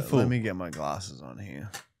 It's Just beautiful. Let me get my glasses on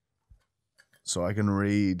here so I can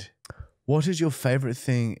read. What is your favorite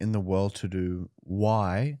thing in the world to do?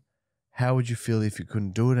 Why? How would you feel if you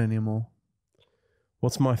couldn't do it anymore?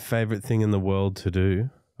 What's my favorite thing in the world to do?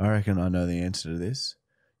 I reckon I know the answer to this.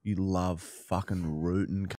 You love fucking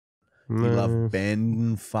rooting. You love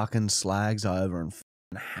bending fucking slags over and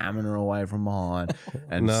hammering her away from behind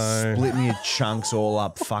and No. splitting your chunks all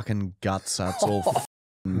up fucking guts. That's all fucking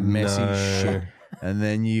messy shit. And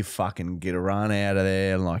then you fucking get a run out of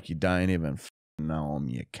there like you don't even fucking know them.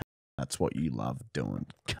 You cunt. That's what you love doing.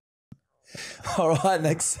 All right,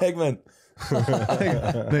 next segment.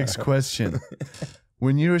 Next question.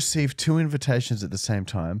 When you receive 2 invitations at the same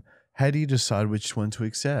time, how do you decide which one to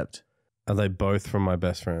accept? Are they both from my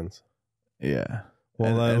best friends? Yeah.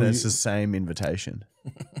 Well, and it's the same invitation.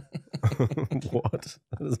 What?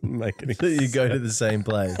 That doesn't make any So you go to the same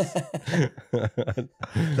place.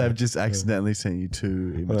 They've just accidentally sent you 2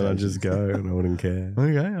 invitations. I'd just go and I wouldn't care.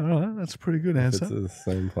 Okay, all right. That's a pretty good If answer. it's the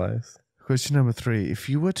same place. Question number 3. If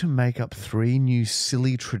you were to make up 3 new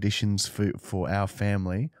silly traditions for our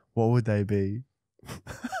family, what would they be?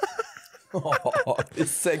 Oh, this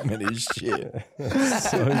segment is shit.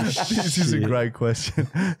 This is a great question.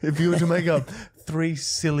 If you were to make up 3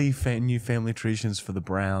 silly new family traditions for the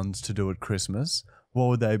Browns to do at Christmas, what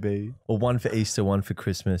would they be? Or one for Easter, one for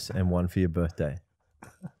Christmas, and one for your birthday.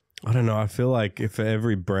 I don't know. I feel like if for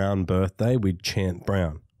every Brown birthday, we'd chant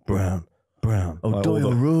Brown, Brown, Brown. Oh, Like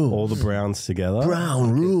Doyle rules. all the Browns together.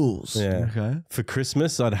 Brown rules. Yeah. Okay. For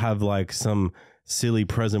Christmas, I'd have like some silly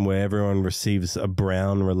present where everyone receives a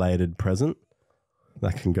Brown related present.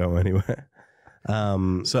 That can go anywhere.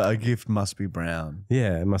 So a gift must be brown.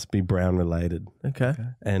 Yeah, it must be Brown related. Okay.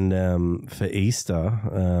 And for Easter,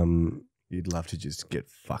 You'd love to just get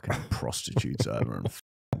fucking prostitutes over and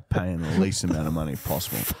paying the least amount of money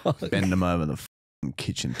possible. Bend them over the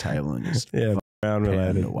kitchen table and just yeah, Brown pound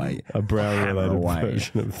related. away. A Brown Hammer related away.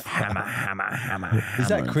 version of Hammer. Is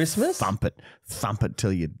that and Christmas? Thump it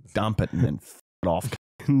till you dump it and then it off.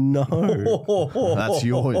 No. That's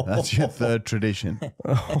your 3rd tradition.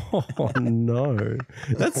 Oh no.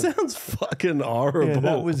 That sounds fucking horrible. Yeah,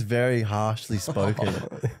 that was very harshly spoken.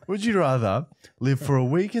 Would you rather live for a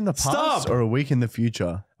week in the past Stop! or a week in the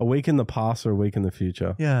future? A week in the past or a week in the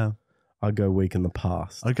future? Yeah, I'd go week in the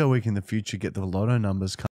past. I'd go week in the future. Get the lotto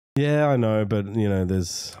numbers. Yeah, I know, but you know,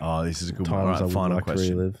 there's Oh, this is a good one. Times All I right, would final like to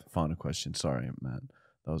question. relive. Final question. Sorry, Matt.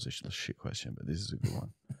 That was a shit question, but this is a good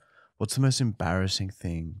one. What's the most embarrassing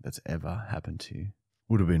thing that's ever happened to you?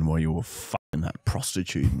 Would have been while you were fucking that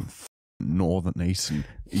prostitute in Northern Eastern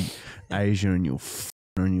Asia, and you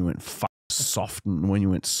went soft, and when you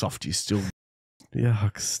went soft, you still.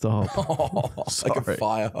 yuck, stop. Like a Sorry.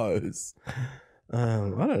 fire hose. I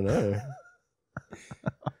don't know.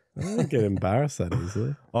 I don't get embarrassed that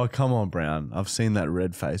easily. Oh, come on, Brown. I've seen that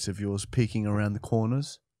red face of yours peeking around the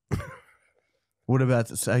corners. What about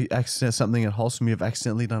say something at Wholesome? You've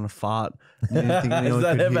accidentally done a fart. You didn't think Has anyone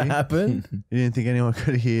that could ever hear? happened? You didn't think anyone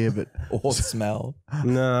could hear, but Or smell.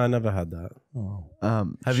 No, I never had that.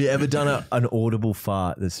 Have you ever done an audible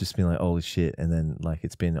fart that's just been like, holy shit, and then like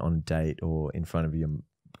it's been on a date or in front of your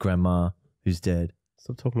grandma who's dead?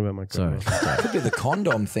 Stop talking about my Sorry. grandma. Could be the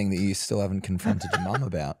condom thing that you still haven't confronted your mum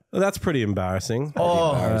about. Well, that's pretty embarrassing.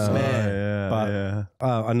 Oh, embarrassing. man.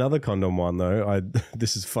 But another condom one though.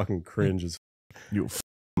 This is fucking cringe as. you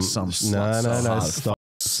some No, slut no, so no. hard Stop.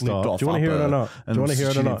 slipped Stop. off Do you want to up hear it her, or not? Do and you want to hear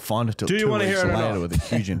it she or didn't not? find it till Do you 2 wanna weeks hear it or later not? with a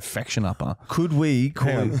huge infection up her. Could we call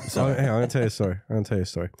Hang on. it? Hang on, I'm going to tell you a story. I'm going to tell you a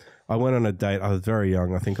story. I went on a date. I was very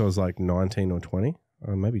young. I think I was like 19 or 20,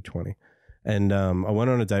 or maybe 20. And I went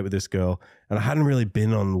on a date with this girl, and I hadn't really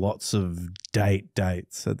been on lots of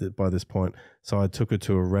dates by this point. So I took her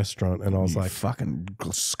to a restaurant, and I was You like, fucking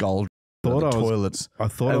skull Thought the I was- toilets. I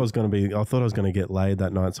thought I was going to get laid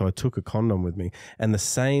that night, so I took a condom with me. And the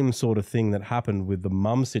same sort of thing that happened with the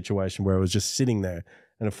mum situation, where I was just sitting there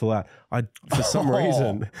and it flew out. For some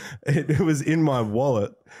reason, it was in my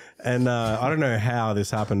wallet, and I don't know how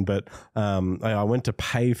this happened, but I went to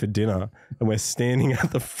pay for dinner, and we're standing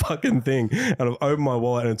at the fucking thing, and I've opened my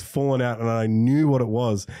wallet, and it's fallen out, and I knew what it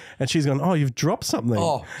was. And she's gone, "Oh, you've dropped something,"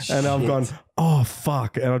 Oh, and I've gone, "Oh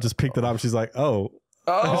fuck," and I just picked it up. She's like, "Oh."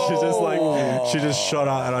 She just shot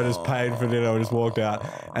up, and I just paid for dinner. I just walked out,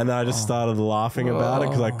 and then I just started laughing about it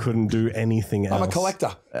because I couldn't do anything else. I'm a collector.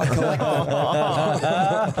 I collect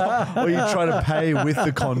them. Or you try to pay with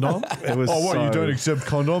the condom? It was accept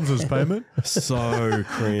condoms as payment? so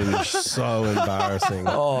cringe, so embarrassing.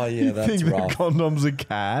 Oh, yeah, that's Think that rough. condoms are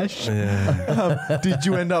cash? Did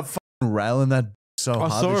you end up fucking railing that so I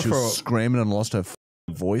hard saw that her she for was screaming and lost her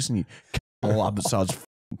voice, and you all up and starts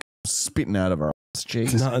spitting out of her ass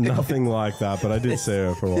cheeks? No, nothing like that, but I did see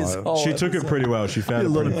her for a This while. whole She took it pretty well. She found A it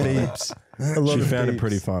lot pretty of funny. beeps. She found it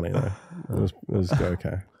pretty funny though. It was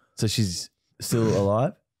okay. So she's still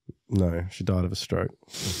alive? No, she died of a stroke.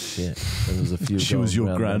 Shit. There was a few. She was going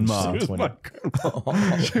your around grandma. then. She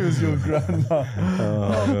was She was your grandma.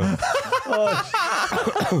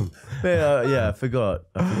 Yeah, I forgot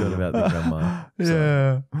about the grandma.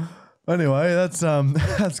 Yeah. Anyway, that's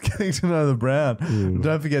getting to know the Brown.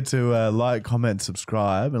 Don't forget to like, comment,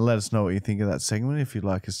 subscribe, and let us know what you think of that segment if you'd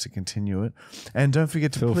like us to continue it. And don't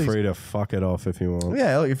forget to Feel please, free to fuck it off if you want.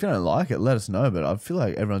 yeah, look, if you don't like it, let us know. But I feel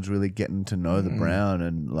like everyone's really getting to know the Brown,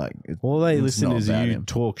 and like All they it's listen not is about you him.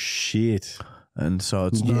 talk shit. And so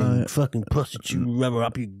it's no. fucking prostitute, rubber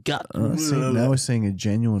up your gut. See, now we're seeing a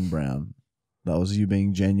genuine Brown. That was you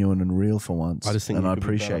being genuine and real for once. I just think and you I could be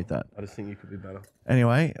appreciate better. that. I just think you could be better.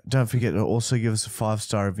 Anyway, don't forget to also give us a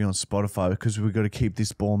 5-star review on Spotify, because we've got to keep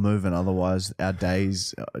this ball moving. Otherwise, our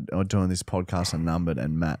days doing this podcast are numbered,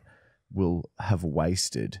 and Matt will have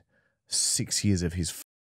wasted 6 years of his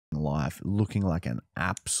life looking like an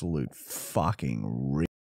absolute fucking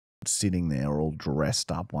sitting there all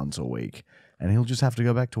dressed up once a week. And he'll just have to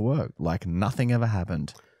go back to work like nothing ever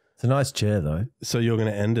happened. It's a nice chair, though. So you're going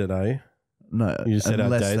to end it, eh? No, You just said our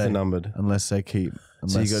unless days they- are numbered. Unless they keep.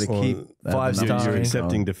 So you got to Well, keep they have 5 the numbers. You're stars.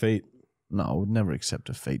 accepting defeat. No, I would never accept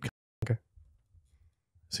defeat. Okay.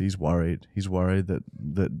 So he's worried. He's worried that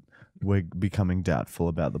we're becoming doubtful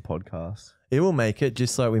about the podcast. It will make it,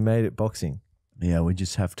 just like we made it boxing. Yeah, we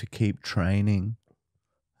just have to keep training.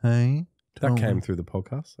 Hey? That Don't came we? through the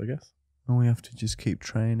podcast, I guess. And we have to just keep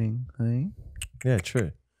training. Hey? Yeah,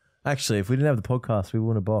 true. Actually, if we didn't have the podcast, we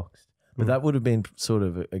wouldn't have boxed. But that would have been sort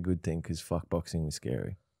of a good thing, because fuck, boxing was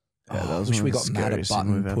scary. Yeah, that was Wish one we of the got Matt a scariest thing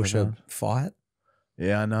button we've ever pusher done. fight.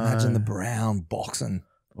 Yeah, I know. Imagine the Brown boxing.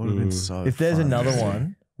 Would have been so If there's fun. another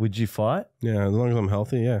one, would you fight? Yeah, as long as I'm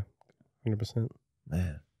healthy, yeah. 100%.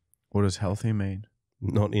 Man. What does healthy mean?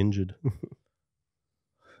 Not injured.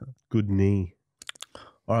 Good knee.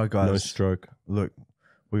 All right, guys. No stroke. Look,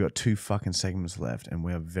 we got 2 fucking segments left, and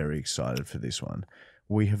we are very excited for this one.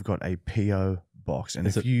 We have got a P.O Box, and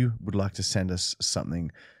if you would like to send us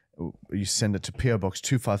something, you send it to P.O Box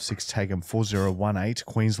 256 Tagham 4018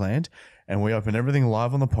 Queensland, and we open everything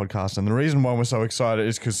live on the podcast. And the reason why we're so excited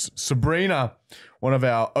is because Sabrina, one of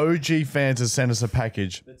our OG fans, has sent us a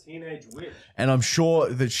package. The Teenage Witch. And I'm sure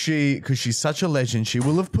that because she's such a legend, she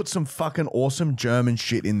will have put some fucking awesome German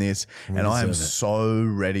shit in this. And I am so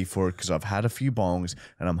ready for it, because I've had a few bongs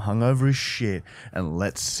and I'm hungover as shit. And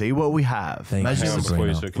let's see what we have. Thank Imagine you, if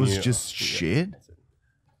Sabrina. it was just shit.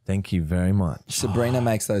 Thank you very much. Sabrina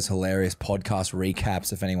makes those hilarious podcast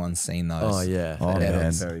recaps if anyone's seen those. Oh, yeah. Oh, Yeah,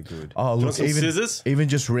 man. very good. Oh, Do you look, want some scissors? even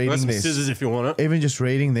just Got reading some this. scissors if you want it. Even just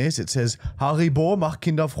reading this, it says Haribo macht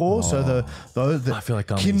Kinder froh. So the I feel like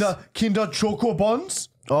Kinder Chocobons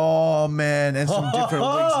Oh man, and some different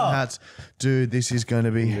wigs and hats. Dude, this is going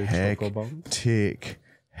to be hectic,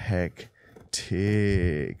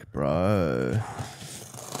 bro.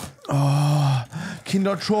 Oh,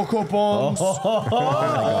 Kinder Choco Bombs.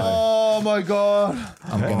 Oh my god.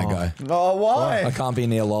 I'm gonna go. Oh, why? I can't be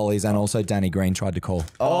near lollies, and also Danny Green tried to call.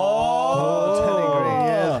 Danny Green.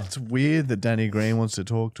 Yeah, it's weird that Danny Green wants to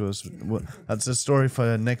talk to us. That's a story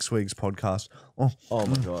for next week's podcast. Oh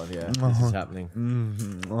my god, yeah, this is happening.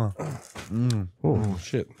 Oh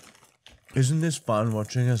shit! Isn't this fun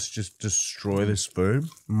watching us just destroy this food?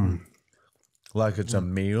 Like it's a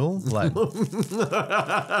meal? Like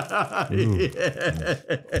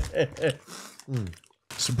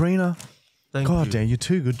Sabrina, God damn, you're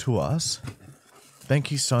too good to us. Thank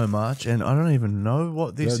you so much. And I don't even know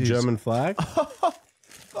what this The is. German flag.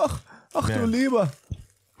 Ach du lieber.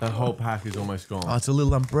 That whole pack is almost gone. Oh, it's a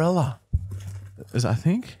little umbrella. I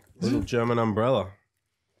think. Little German umbrella.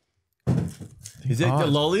 Is it the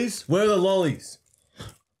lollies? Where are the lollies?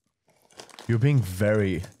 You're being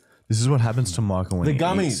very. This is what happens to Michael when The he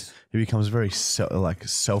gummies. eats. He becomes very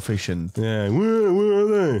selfish and. Yeah. Where are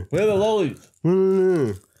they? Where are the lollies? Where are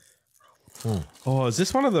they? Oh, is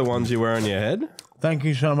this one of the ones you wear on your head? Thank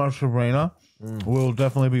you so much, Sabrina. We'll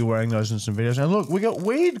definitely be wearing those in some videos. And look, we got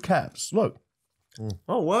weed caps. Look.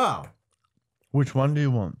 Oh wow! Which one do you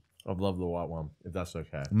want? I'd love the white one, if that's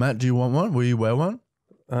okay. Matt, do you want one? Will you wear one?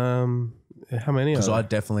 How many? Because Are I there?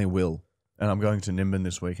 definitely will. And I'm going to Nimbin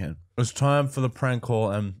this weekend. It's time for the prank call.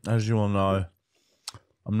 And as you all know,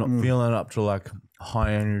 I'm not feeling up to like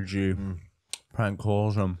high energy prank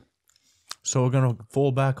calls. So we're going to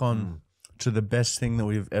fall back on to the best thing that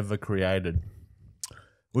we've ever created,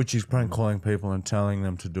 which is prank calling people and telling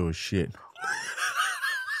them to do a shit.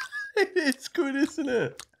 It's good, isn't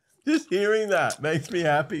it? Just hearing that makes me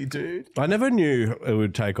happy, dude. I never knew it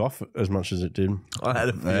would take off as much as it did. I had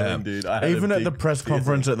a feeling, dude. Even at the press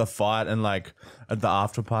conference at the fight and like at the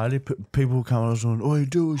after party, people come on and oh, you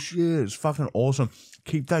do a shit. It's fucking awesome.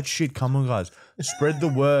 Keep that shit coming, guys. Spread the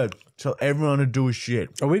word. Tell everyone to do a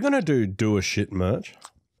shit. Are we gonna do a shit merch?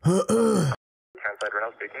 Translate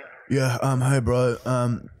Reynolds speaking. Yeah, hey bro.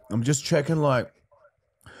 I'm just checking like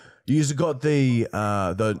you've got the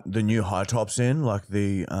new high tops in, like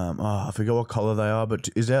the I forget what color they are, but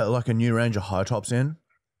is there like a new range of high tops in?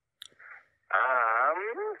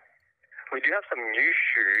 We do have some new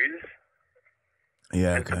shoes.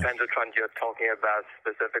 Yeah, It okay. depends which one you're talking about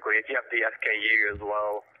specifically. If you have the SKU as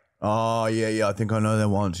well. Oh yeah, I think I know that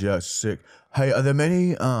ones. Yeah, sick. Hey, are there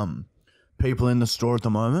many people in the store at the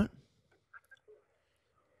moment?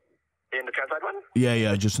 In the Translate one?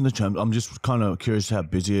 Yeah, just in the term. I'm just kind of curious how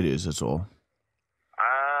busy it is. That's all.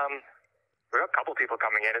 We've got a couple people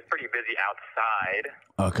coming in. It's pretty busy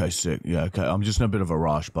outside. Okay, sick. Yeah, okay. I'm just in a bit of a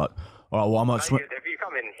rush, but all right. Well, I might swing. If you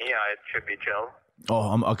come in here, it should be chill.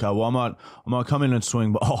 Oh, I'm okay. Well, I might come in and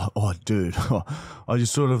swing, but oh, dude, I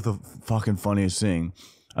just thought of the fucking funniest thing.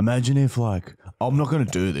 Imagine if like I'm not gonna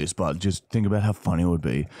do this, but just think about how funny it would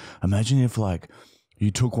be. Imagine if like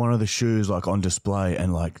you took one of the shoes like on display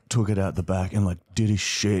and like took it out the back and like did his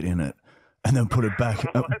shit in it, and then put it back,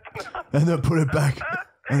 and then put it back,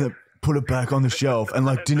 and then put it back on the shelf, and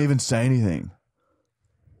like didn't even say anything.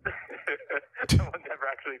 No one's ever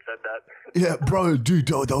actually said that. Yeah, bro, dude,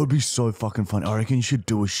 that would be so fucking funny. I reckon you should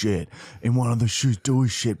do a shit in one of the shoes. Do a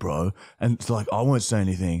shit, bro. And it's like, I won't say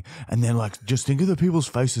anything. And then, like, just think of the people's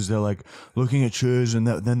faces. They're like looking at shoes, and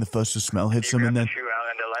then the first smell hits them, and then. Shoe out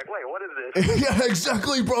and they're like, wait, what is this? Yeah,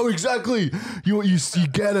 exactly, bro. Exactly. You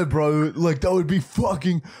get it, bro. Like that would be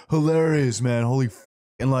fucking hilarious, man. Holy.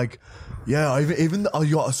 And like, yeah, even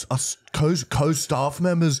your co-staff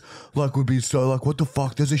members like would be so like, what the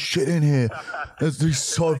fuck? There's a shit in here. That'd be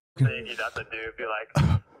so. You'd have to do if you like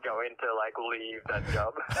go into like leave that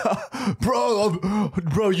job.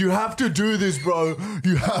 Bro, you have to do this, bro.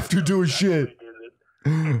 You have to do a shit.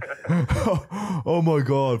 Oh my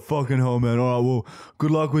god, fucking hell, man. All right, well,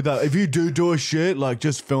 good luck with that. If you do a shit, like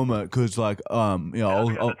just film it, cause like I'll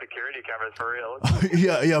The security cameras for real.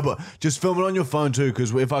 yeah, but just film it on your phone too,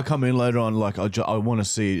 because if I come in later on, like I want to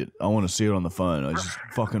see it. I want to see it on the phone. It's just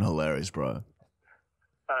fucking hilarious, bro.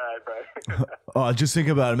 Alright, bro. Oh, just think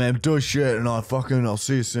about it, man. Do a shit, and I'll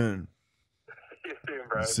see you soon. See you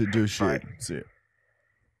soon, bro. Do a shit. See you.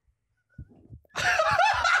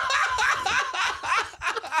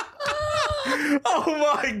 Oh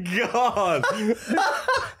my god,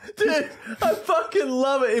 Dude, I fucking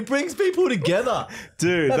love it. It brings people together.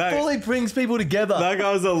 dude! That fully brings people together. That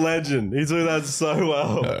guy was a legend. He took that so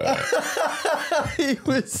well. He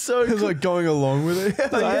was so It's like going along with it. yeah,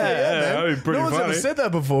 man. that'd be pretty no one's funny. ever said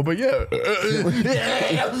that before, but yeah.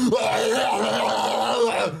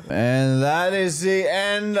 And that is the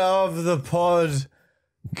end of the podcast,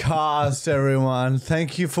 everyone.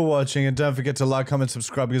 Thank you for watching. And don't forget to like, comment,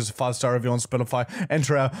 subscribe, give us a 5-star review on Spotify.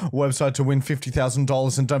 Enter our website to win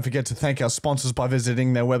 $50,000. And don't forget to thank our sponsors by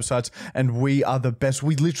visiting their websites. And we are the best.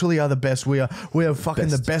 We literally are the best. We are fucking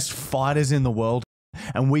the best fighters in the world.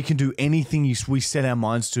 And we can do anything we set our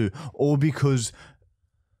minds to, all because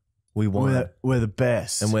We won. we're the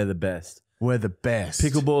best. And we're the best. We're the best.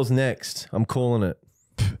 Pickleball's next. I'm calling it.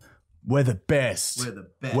 We're the best. We're the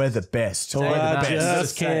best. We're the best. I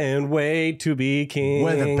just can't wait to be king.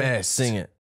 We're the best. Sing it.